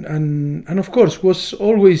 and of course was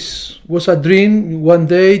a dream one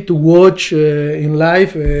day to watch in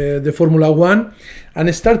live the Formula One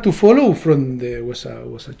and start to follow from was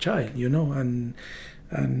a child, and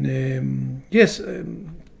yes,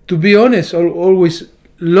 to be honest, always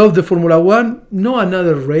love the Formula One, no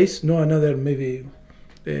another race, no another maybe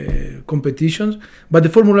competitions, but the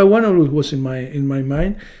Formula One always was in my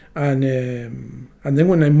mind, and then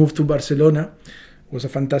when I moved to Barcelona, it was a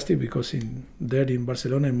fantastic because in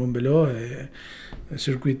Barcelona in Montbeló, the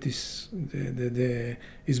circuit is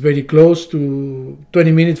very close to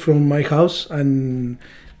 20 minutes from my house, and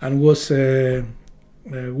was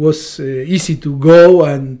easy to go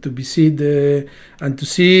and to visit and to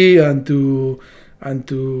see and to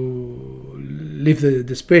live the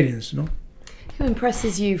experience, no? Who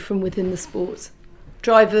impresses you from within the sport?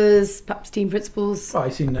 Drivers, perhaps team principals? I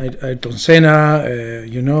think Ayrton Senna,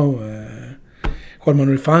 Juan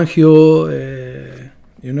Manuel Fangio,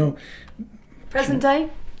 Present day?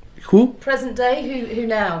 Who? Present day? Who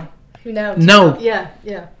now? Now? Yeah.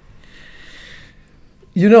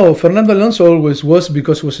 Fernando Alonso always was,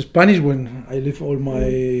 because he was Spanish when I lived all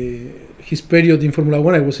his period in Formula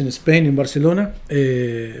One. I was in Spain, in Barcelona.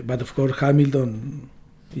 But of course, Hamilton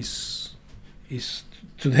is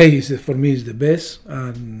today for me is the best.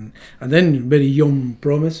 And then very young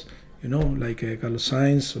promise, like Carlos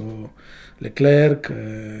Sainz or Leclerc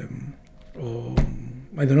or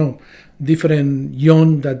I don't know, different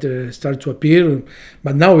young that start to appear.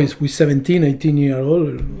 But now it's with 17, 18 year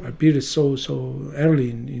old appear so early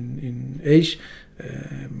in age.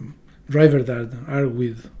 Drivers that are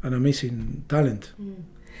with an amazing talent.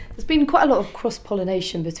 There's been quite a lot of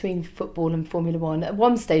cross-pollination between football and Formula One. At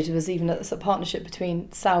one stage there was even a partnership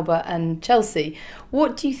between Sauber and Chelsea.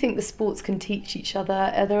 What do you think the sports can teach each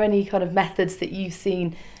other? Are there any kind of methods that you've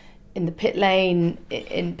seen in the pit lane,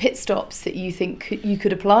 in pit stops, that you think you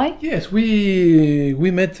could apply? Yes, we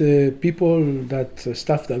met people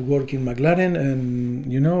staff that work in McLaren,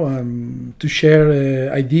 and to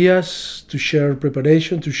share ideas, to share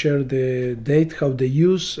preparation, to share the date, how they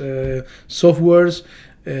use softwares.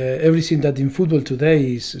 Everything that in football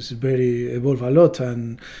today is very evolved a lot,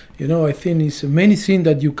 and I think it's many things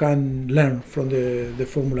that you can learn from the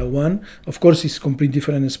Formula One. Of course, it's completely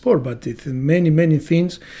different sport, but it's many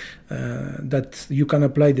things that you can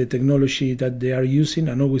apply the technology that they are using.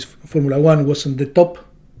 And always Formula One was on the top,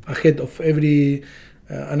 ahead of every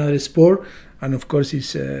another sport. And of course,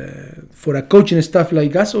 it's for a coaching staff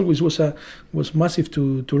like us, always was massive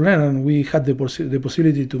to learn, and we had the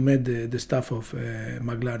possibility to meet the staff of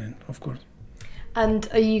McLaren, of course. And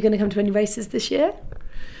are you going to come to any races this year?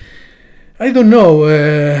 I don't know.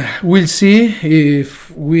 We'll see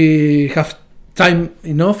if we have time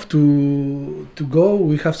enough to go.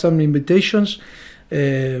 We have some invitations,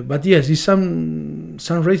 but yes, it's some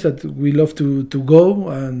race that we love to go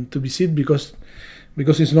and to visit because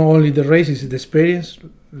it's not only the race, it's the experience,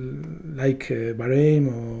 like Bahrain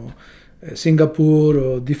or Singapore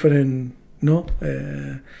or different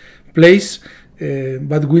place.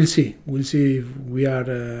 But we'll see if we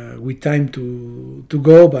are with time to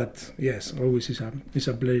go. But yes, always it's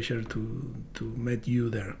a pleasure to meet you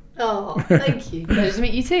there. Oh, thank you. Pleasure to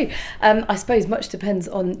meet you too. I suppose much depends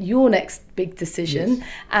on your next big decision, yes.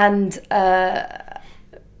 And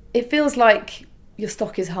it feels like your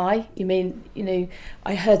stock is high. You mean,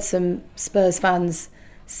 I heard some Spurs fans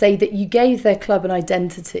say that you gave their club an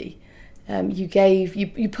identity.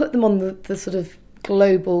 You put them on the sort of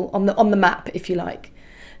global, on the map, if you like.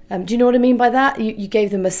 Do you know what I mean by that? You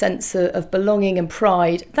gave them a sense of belonging and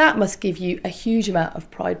pride. That must give you a huge amount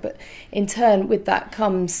of pride, but in turn with that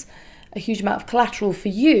comes a huge amount of collateral for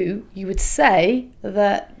you. You would say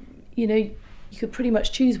that, you could pretty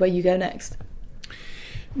much choose where you go next.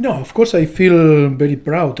 No, of course I feel very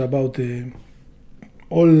proud about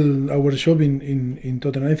all our job in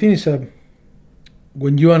Tottenham. I think it's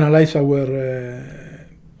when you analyze our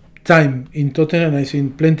time in Tottenham, I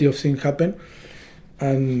think plenty of things happen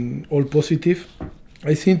and all positive.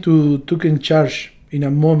 I think to took in charge in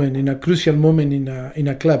a crucial moment in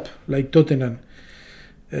a club like Tottenham,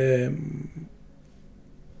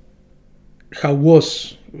 how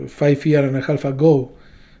was 5 years and a half ago.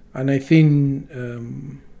 And I think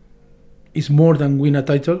it's more than win a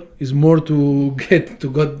title. It's more to get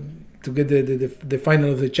the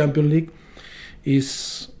final of the Champions League.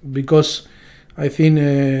 Is because I think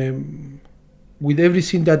with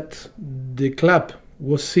everything that the club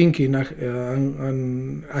was thinking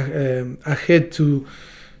and ahead to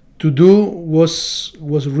do was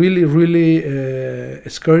really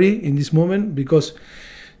scary in this moment, because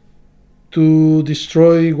to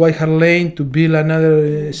destroy White Hart Lane, to build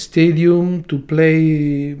another stadium, to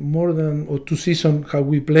play more than or 2 seasons how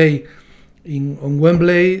we play on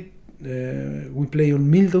Wembley. We play on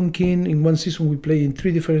Milton Keynes. In 1 season we play in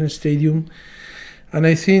 3 different stadiums. And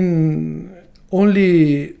I think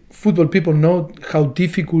only football people know how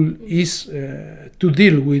difficult it is to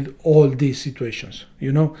deal with all these situations,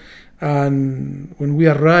 And when we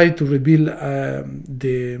arrived to rebuild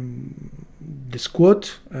the squad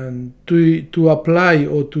and to apply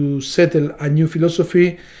or to settle a new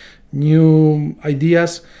philosophy, new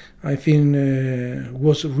ideas, I think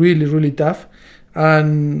was really, really tough.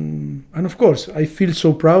 And of course, I feel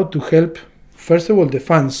so proud to help, first of all, the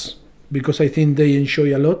fans, because I think they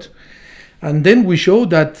enjoy a lot. And then we show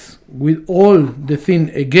that with all the thing,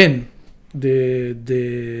 again,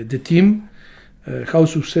 the team, how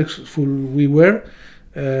successful we were,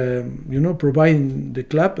 providing the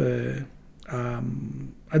club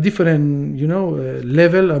a different,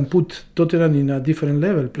 level, and put Tottenham in a different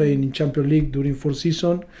level, playing in Champions League during 4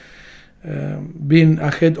 seasons, being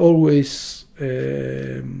ahead always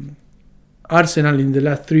Arsenal in the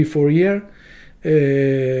last 3-4 years,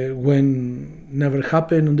 when never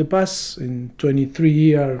happened in the past. In 23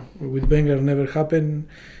 years with Wenger, never happened,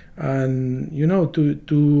 and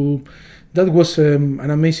that was an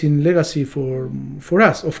amazing legacy for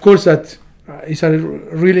us. Of course, that it's a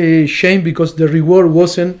really shame because the reward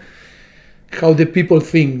wasn't how the people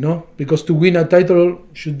think, no? Because to win a title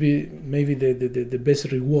should be maybe the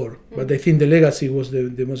best reward. But I think the legacy was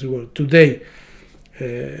the most reward. Today,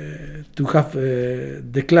 to have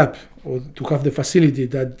the club or to have the facility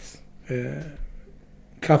that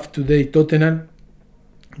have today Tottenham,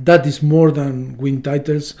 that is more than win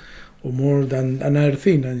titles or more than another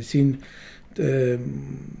thing. I think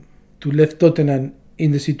to left Tottenham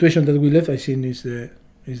in the situation that we left, I think is the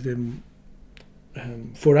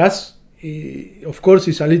for us. Of course,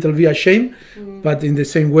 it's a little bit a shame, but in the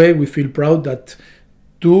same way, we feel proud that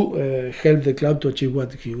to help the club to achieve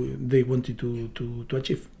what they wanted to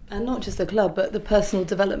achieve. And not just the club, but the personal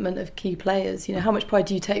development of key players. You know, how much pride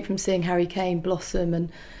do you take from seeing Harry Kane blossom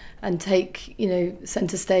and take, you know,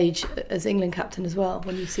 centre stage as England captain as well,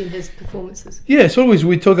 when you've seen his performances? Yes, always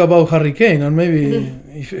we talk about Harry Kane, and maybe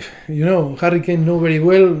if you know, Harry Kane know very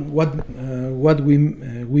well what we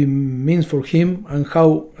means for him and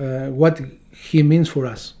how what he means for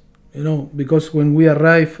us. You know, because when we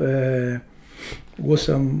arrived, was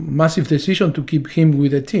a massive decision to keep him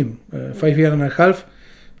with the team. 5 years and a half,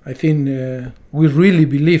 I think we really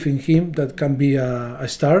believe in him that can be a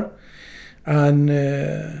star. And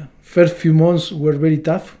first few months were very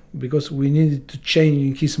tough because we needed to change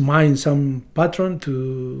in his mind some pattern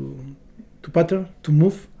to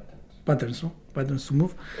move. Patterns to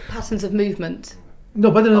move. Patterns of movement.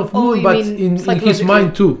 No, patterns of movement, but in his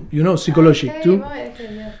mind too, you know, psychological too. Right,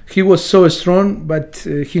 okay, yeah. He was so strong, but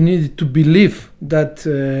he needed to believe that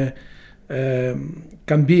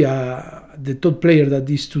can be the top player that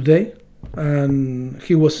is today. And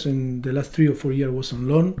he was in the last 3 or 4 years was on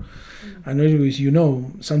loan. And always, you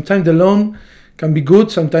know, sometimes the loan can be good,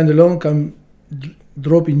 sometimes the loan can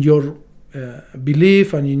drop in your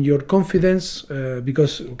belief and in your confidence,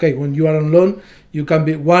 because when you are on loan, you can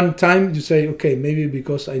be one time you say maybe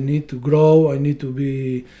because I need to grow, I need to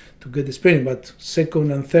get experience, but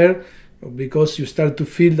second and third because you start to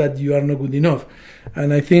feel that you are not good enough.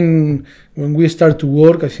 And I think when we start to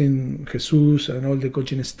work, I think Jesus and all the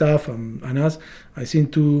coaching staff and us, I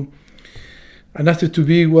think and after to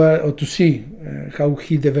be or to see how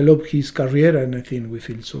he developed his career, and I think we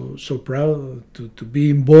feel so proud to be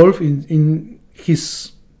involved in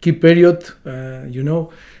his key period, you know,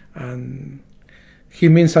 and he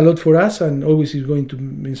means a lot for us, and always is going to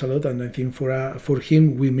means a lot. And I think for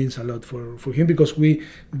him, we means a lot for him because we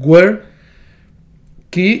were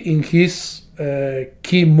key in his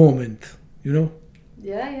key moment, you know.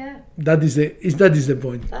 Yeah. That is the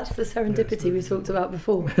point. That's the serendipity we talked about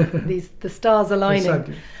before. the stars aligning.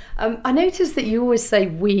 Exactly. I noticed that you always say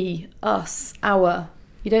we, us, our.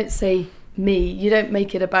 You don't say me. You don't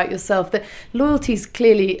make it about yourself. That loyalty is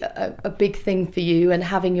clearly a big thing for you, and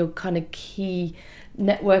having your kind of key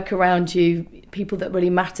network around you, people that really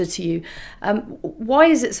matter to you. Why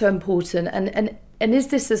is it so important? And is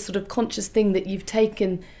this a sort of conscious thing that you've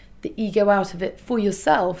taken the ego out of it for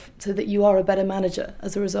yourself so that you are a better manager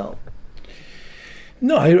as a result?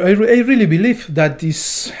 No, I really believe that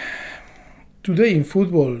is today in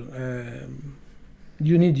football,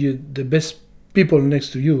 you need the best people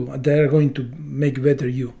next to you. They are going to make better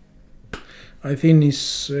you. I think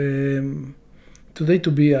it's today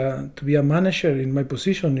to be a manager in my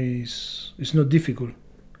position is not difficult.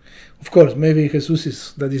 Of course, maybe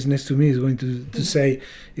Jesus that is next to me is going to say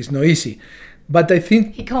it's not easy. But I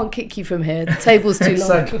think he can't kick you from here. The table's too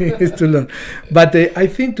long. Exactly, it's too long. But I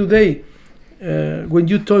think today, when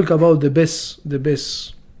you talk about the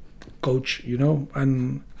best coach, you know,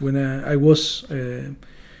 and when I was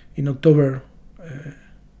in October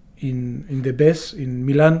in the best in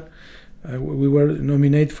Milan, we were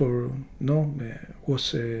nominated for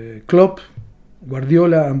was Klopp,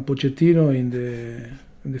 Guardiola, and Pochettino in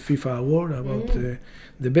the FIFA award about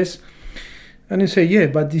the best. And I say,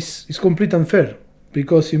 but this is completely unfair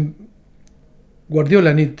because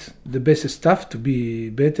Guardiola needs the best staff to be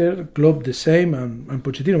better, Klopp the same, and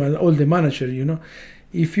Pochettino and all the managers. You know,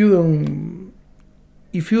 if you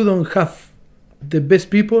don't have the best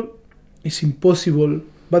people, it's impossible.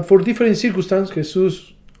 But for different circumstances,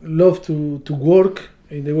 Jesus loved to work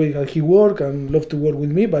in the way that he worked and loved to work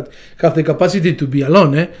with me, but have the capacity to be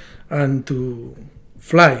alone and to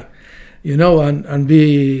fly, you know, and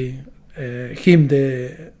be. Him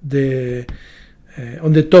the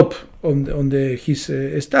on the top on his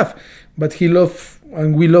staff, but he love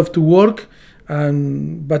and we love to work,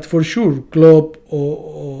 but for sure Klopp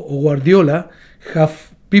or Guardiola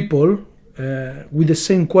have people with the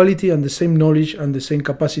same quality and the same knowledge and the same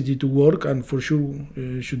capacity to work, and for sure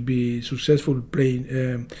should be successful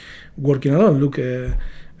playing working alone. Look,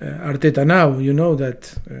 Arteta now, you know,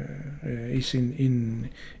 that is in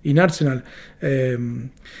Arsenal.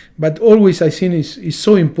 But always I think it's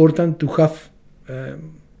so important to have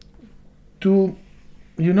to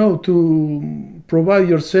provide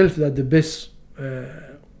yourself that the best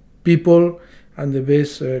people and the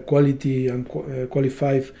best quality and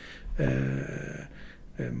qualified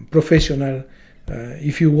professional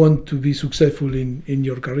if you want to be successful in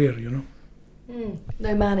your career, you know.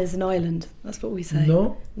 No man is an island. That's what we say.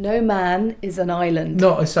 No man is an island.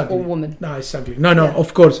 No, exactly. Or woman. No, exactly. No, yeah.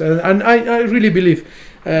 Of course. And I really believe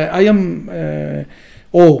I am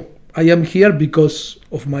here because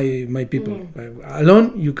of my people.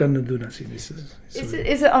 Alone, you cannot do nothing. Is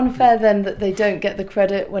it unfair then that they don't get the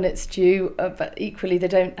credit when it's due, but equally they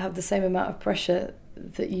don't have the same amount of pressure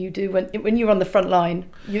that you do when you're on the front line?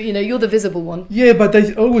 You know, you're the visible one. Yeah, but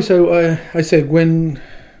I always say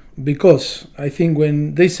because I think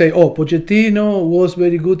when they say, Pochettino was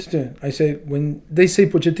very good, I say when they say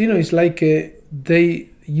Pochettino, it's like they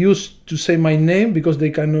used to say my name because they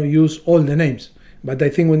cannot use all the names. But I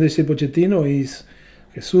think when they say Pochettino, is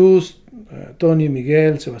Jesus, Tony,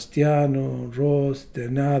 Miguel, Sebastiano, Ross,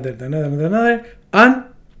 another. And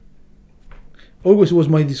always was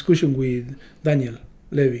my discussion with Daniel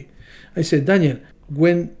Levy. I said, Daniel,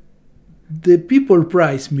 when the people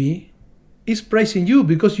price me, is pricing you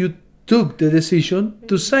because you took the decision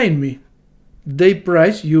to sign me. They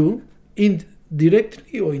price you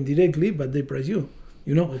directly or indirectly, but they price you.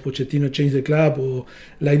 You know, Pochettino changed the club or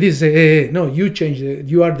like this. No, you changed it.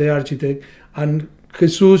 You are the architect. And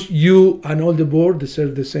Jesus, you and all the board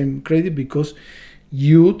deserve the same credit because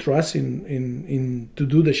you trust in to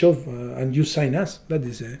do the job and you sign us. That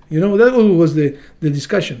is, that was the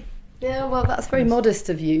discussion. Yeah, well, that's very modest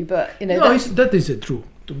of you, but you know. No, that is true.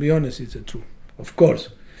 To be honest, it's true. Of course,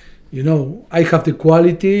 you know, I have the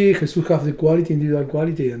quality, Jesus have the quality, individual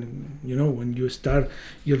quality, and you know, when you start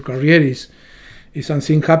your career, is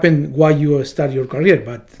something happen why you start your career.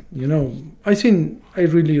 But you know, I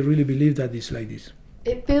really, really believe that it's like this.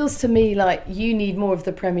 It feels to me like you need more of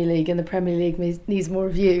the Premier League, and the Premier League needs more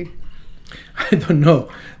of you. I don't know.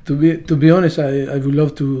 To be honest, I would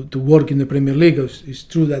love to work in the Premier League. It's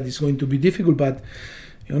true that it's going to be difficult, but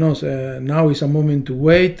you know, now is a moment to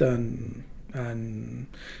wait and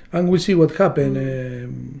we'll see what happens.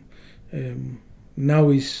 Now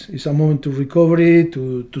is a moment to recovery,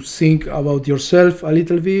 to think about yourself a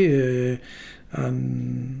little bit,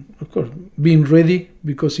 and of course being ready,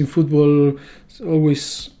 because in football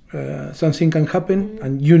always something can happen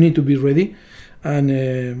and you need to be ready. And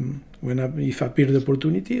if appear the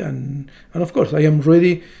opportunity, and of course I am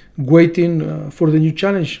ready, waiting for the new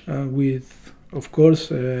challenge with. Of course,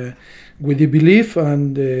 with the belief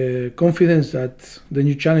and the confidence that the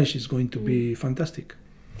new challenge is going to be fantastic.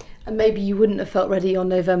 And maybe you wouldn't have felt ready on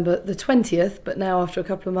November the 20th, but now after a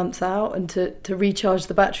couple of months out and to recharge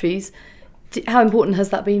the batteries, how important has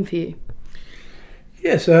that been for you?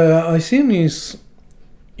 Yes, I think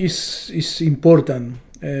it's important.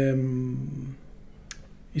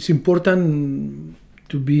 It's important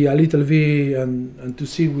to be a little bit and to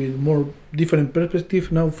see with more different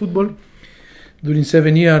perspective now football. During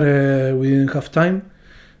 7 years, we didn't have time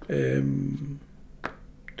to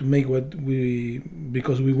make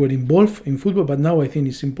because we were involved in football. But now I think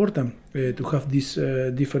it's important to have this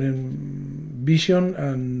different vision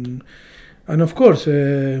and of course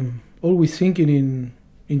always thinking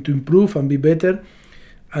in to improve and be better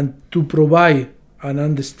and to provide and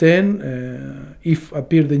understand if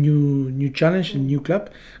appear the new challenge, the new club,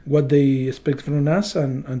 what they expect from us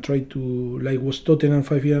and try to, like was Tottenham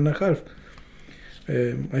 5 years and a half.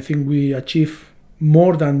 I think we achieved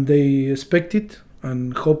more than they expected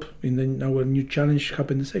and hope in our new challenge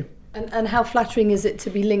happen the same. And how flattering is it to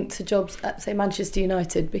be linked to jobs at, say, Manchester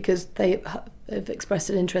United, because they have expressed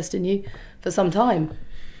an interest in you for some time?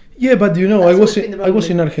 Yeah, but you know, I was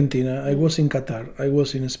in Argentina, I was in Qatar, I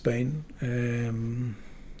was in Spain, and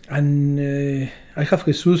I have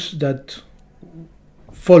Jesus that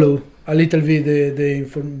follow a little bit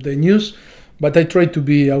the news, but I try to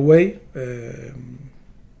be away.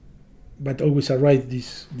 But always I write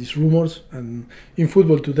these rumors, and in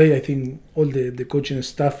football today, I think all the coaching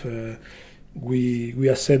staff we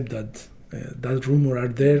accept that rumor are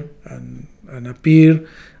there and appear,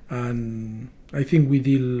 and I think we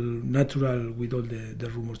deal natural with all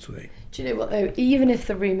the rumors today. Do you know what though? Even if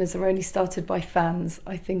the rumors are only started by fans,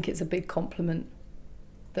 I think it's a big compliment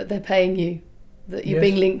that they're paying you, that you're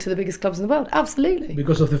being linked to the biggest clubs in the world. Absolutely.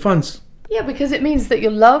 Because of the fans. Yeah, because it means that you're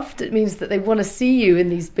loved. It means that they want to see you in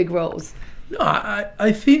these big roles. No,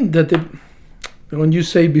 I think that when you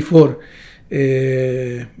say before,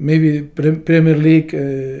 maybe Premier League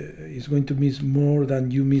is going to miss more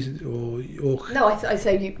than you miss. No, I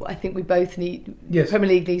say I think we both need. Yes. Premier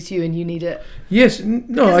League needs you, and you need it. Yes,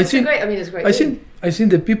 no, I think. Great. I mean, it's great. I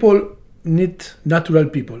think the people need natural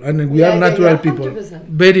people, and we are natural people, 100%.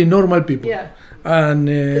 very normal people. Yeah. And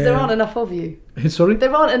because there aren't enough of you. Sorry?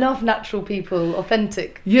 There aren't enough natural people,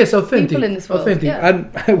 authentic. Yes, authentic. People in this world. Authentic. Yeah.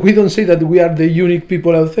 And we don't say that we are the unique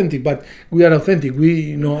people authentic, but we are authentic.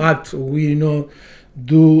 We act, we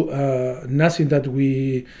do nothing that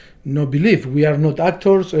we not believe. We are not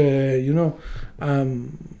actors, we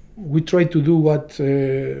try to do what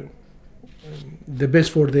the best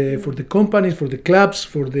for the companies, for the clubs,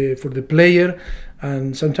 for the player.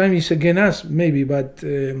 And sometimes it's against us, maybe, but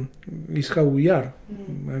it's how we are,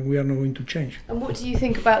 and we are not going to change. And what do you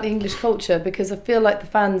think about the English culture? Because I feel like the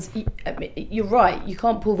fans, you're right, you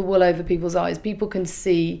can't pull the wool over people's eyes. People can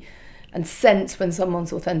see and sense when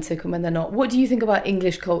someone's authentic and when they're not. What do you think about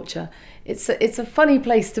English culture? It's a funny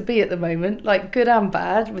place to be at the moment, like good and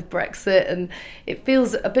bad with Brexit, and it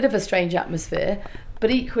feels a bit of a strange atmosphere. But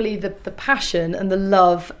equally, the passion and the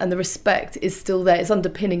love and the respect is still there. It's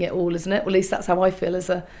underpinning it all, isn't it? Or at least that's how I feel as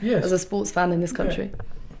a sports fan in this country.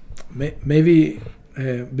 Yeah. Maybe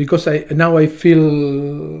because I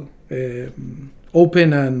feel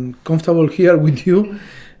open and comfortable here with you.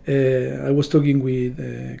 I was talking with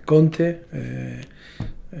Conte a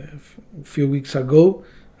few weeks ago,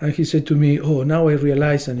 and he said to me, "Oh, now I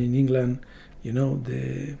realize that in England,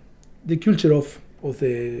 the culture of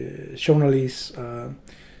the journalists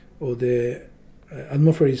or the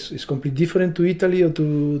atmosphere is completely different to Italy or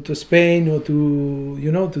to Spain or to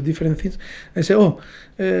different things." I say,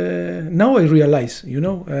 now I realize,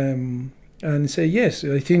 and say, yes,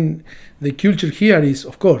 I think the culture here is,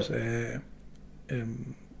 of course,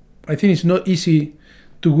 I think it's not easy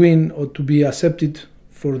to win or to be accepted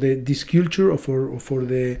for this culture or for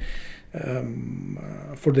the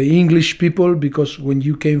English people, because when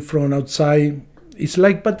you came from outside, it's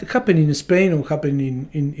like what happened in Spain or happened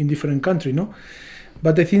in different countries, no?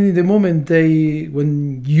 But I think in the moment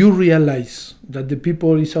when you realize that the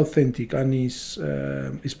people is authentic and is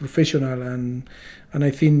professional and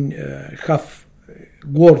I think have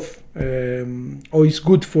worth or is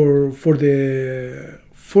good for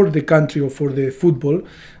the country or for the football,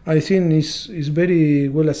 I think is very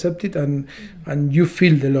well accepted and you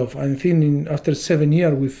feel the love. I think after 7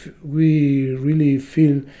 years we really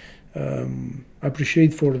feel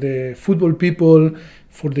appreciate for the football people,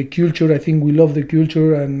 for the culture. I think we love the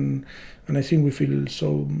culture and I think we feel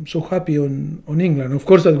so happy on England. Of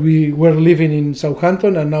course that we were living in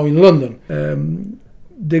Southampton and now in London.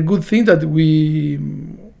 The good thing that we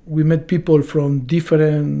met people from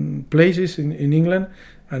different places in England,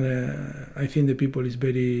 and I think the people is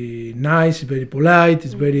very nice, very polite,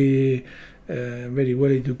 is very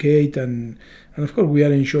well educated, and of course we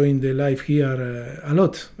are enjoying the life here a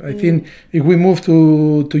lot. I think if we move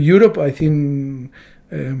to Europe, I think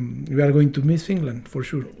we are going to miss England for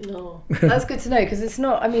sure. No, that's good to know, because it's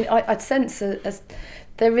not. I mean, I'd sense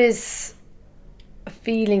there is a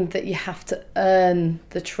feeling that you have to earn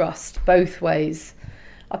the trust both ways.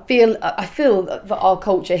 I feel that our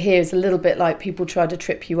culture here is a little bit like people try to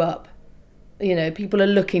trip you up. People are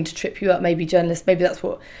looking to trip you up. Maybe journalists. Maybe that's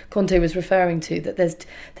what Conte was referring to. That there's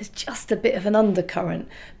just a bit of an undercurrent.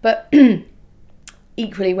 But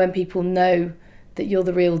equally, when people know that you're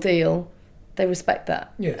the real deal, they respect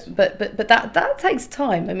that. Yes. But that takes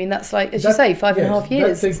time. I mean, that's like, as you say, 5.5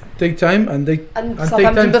 years. That take time and take time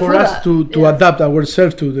for us that. to adapt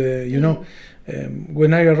ourselves to the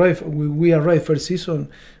when I arrived, we arrived first season.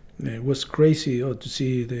 It was crazy to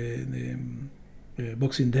see the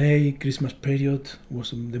Boxing Day, Christmas period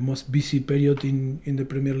was the most busy period in the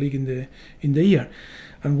Premier League in the year,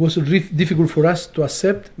 and was difficult for us to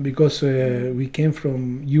accept because we came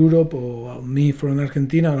from Europe, or me from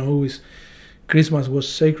Argentina, and always Christmas was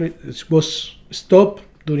sacred. It was stopped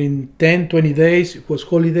during 10-20 days. It was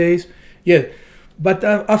holidays, yeah. But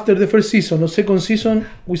after the first season or second season,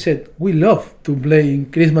 we said we love to play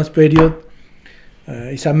in Christmas period.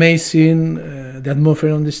 It's amazing, the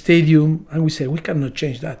atmosphere on the stadium, and we said we cannot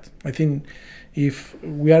change that. I think if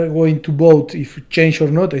we are going to vote if change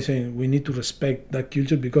or not, I say we need to respect that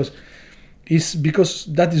culture because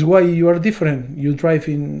that is why you are different. You drive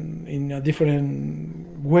in a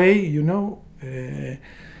different way,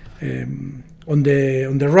 on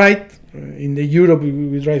the right. In the Europe,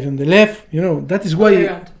 we drive on the left. That is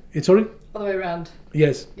why. It's sorry. Other way around.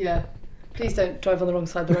 Yes. Yeah. Please don't drive on the wrong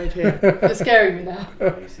side of the road here. You're scaring me now.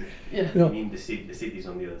 Yeah. No. You mean the city's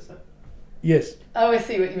on the other side? Yes. Oh, I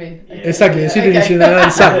see what you mean. Okay. Exactly. It's in another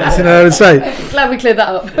side. It's in another side. Glad we cleared that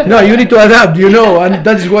up. No, you need to adapt, and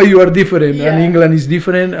that is why you are different. Yeah. And England is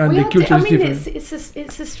different, and the culture is different.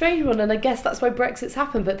 It's a strange one, and I guess that's why Brexit's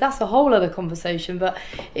happened. But that's a whole other conversation. But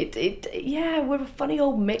we're a funny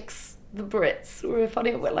old mix. The Brits,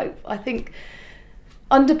 I think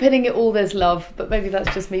underpinning it all, there's love. But maybe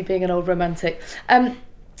that's just me being an old romantic.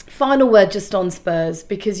 Final word just on Spurs,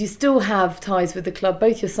 because you still have ties with the club.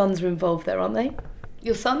 Both your sons are involved there, aren't they?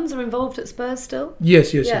 Your sons are involved at Spurs still?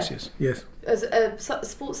 Yes. As a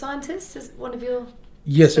sports scientist, is one of your...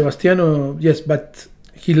 Yes, Sebastiano, yes, but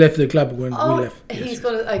he left the club when we left. He's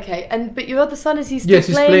got but your other son, is he still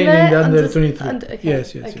playing there? in the under 23.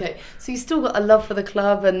 Yes. Okay, so you still got a love for the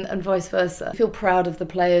club and vice versa. I feel proud of the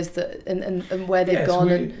players that and where they've gone.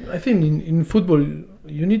 I think in football,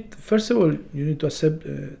 you need to accept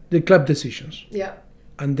the club decisions. Yeah.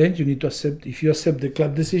 And then you need to accept, if you accept the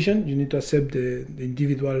club decision, you need to accept the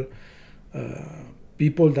individual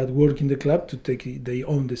people that work in the club to take their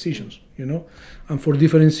own decisions, And for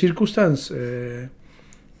different circumstances,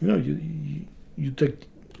 you take,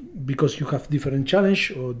 because you have different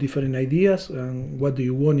challenge or different ideas and what do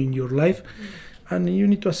you want in your life, and you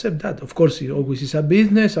need to accept that. Of course, it always is a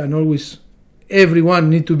business, and always everyone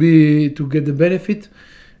need to get the benefit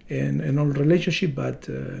and all relationship, but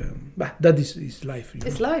that is life.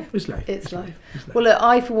 It's life. It's life. It's life. Well, look,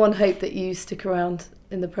 I for one hope that you stick around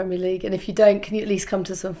in the Premier League, and if you don't, can you at least come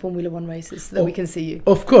to some Formula One races so that we can see you?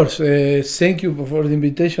 Of course. Thank you for the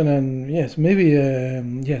invitation, and yes, maybe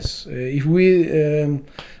if we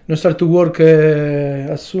not start to work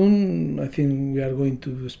as soon, I think we are going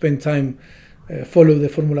to spend time follow the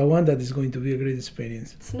Formula One. That is going to be a great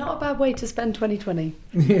experience. It's not a bad way to spend 2020.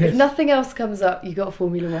 Yes. If nothing else comes up, you got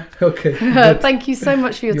Formula One. Okay. Thank you so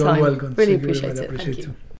much for your time. You're welcome. Really appreciate it. Thank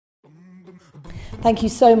you. Thank you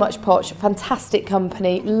so much, Poch. Fantastic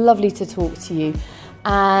company. Lovely to talk to you.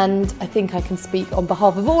 And I think I can speak on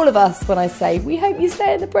behalf of all of us when I say we hope you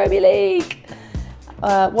stay in the Premier League.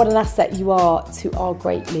 What an asset you are to our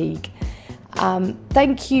great league.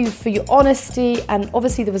 Thank you for your honesty, and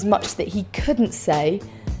obviously there was much that he couldn't say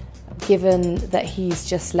given that he's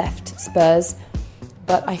just left Spurs,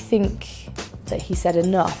 but I think that he said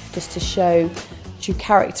enough just to show the true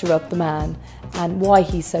character of the man and why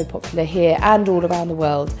he's so popular here and all around the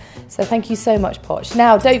world. So thank you so much, Poch.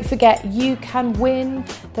 Now, don't forget, you can win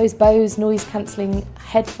those Bose noise-cancelling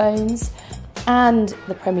headphones and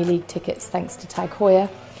the Premier League tickets thanks to Tag Heuer.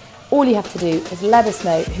 All you have to do is let us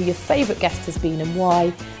know who your favourite guest has been and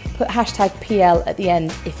why. Put hashtag PL at the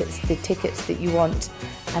end if it's the tickets that you want,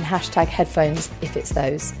 and hashtag headphones if it's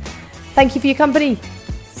those. Thank you for your company.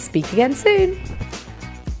 Speak again soon.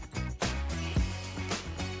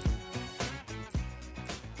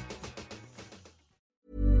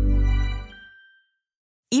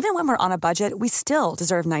 Even when we're on a budget, we still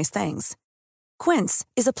deserve nice things. Quince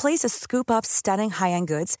is a place to scoop up stunning high-end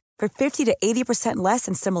goods for 50 to 80% less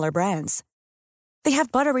than similar brands. They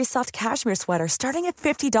have buttery soft cashmere sweaters starting at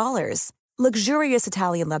 $50, luxurious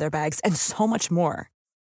Italian leather bags, and so much more.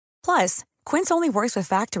 Plus, Quince only works with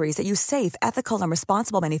factories that use safe, ethical, and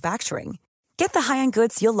responsible manufacturing. Get the high-end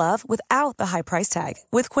goods you'll love without the high price tag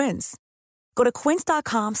with Quince. Go to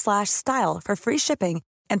quince.com/style for free shipping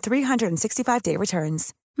and 365-day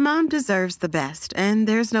returns. Mom deserves the best, and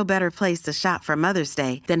there's no better place to shop for Mother's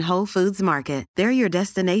Day than Whole Foods Market. They're your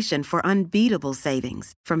destination for unbeatable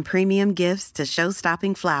savings, from premium gifts to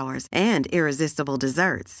show-stopping flowers and irresistible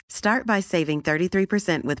desserts. Start by saving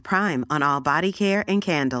 33% with Prime on all body care and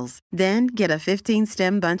candles. Then get a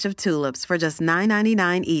 15-stem bunch of tulips for just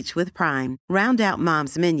 $9.99 each with Prime. Round out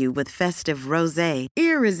Mom's menu with festive rosé,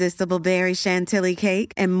 irresistible berry chantilly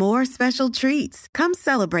cake, and more special treats. Come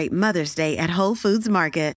celebrate Mother's Day at Whole Foods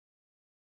Market.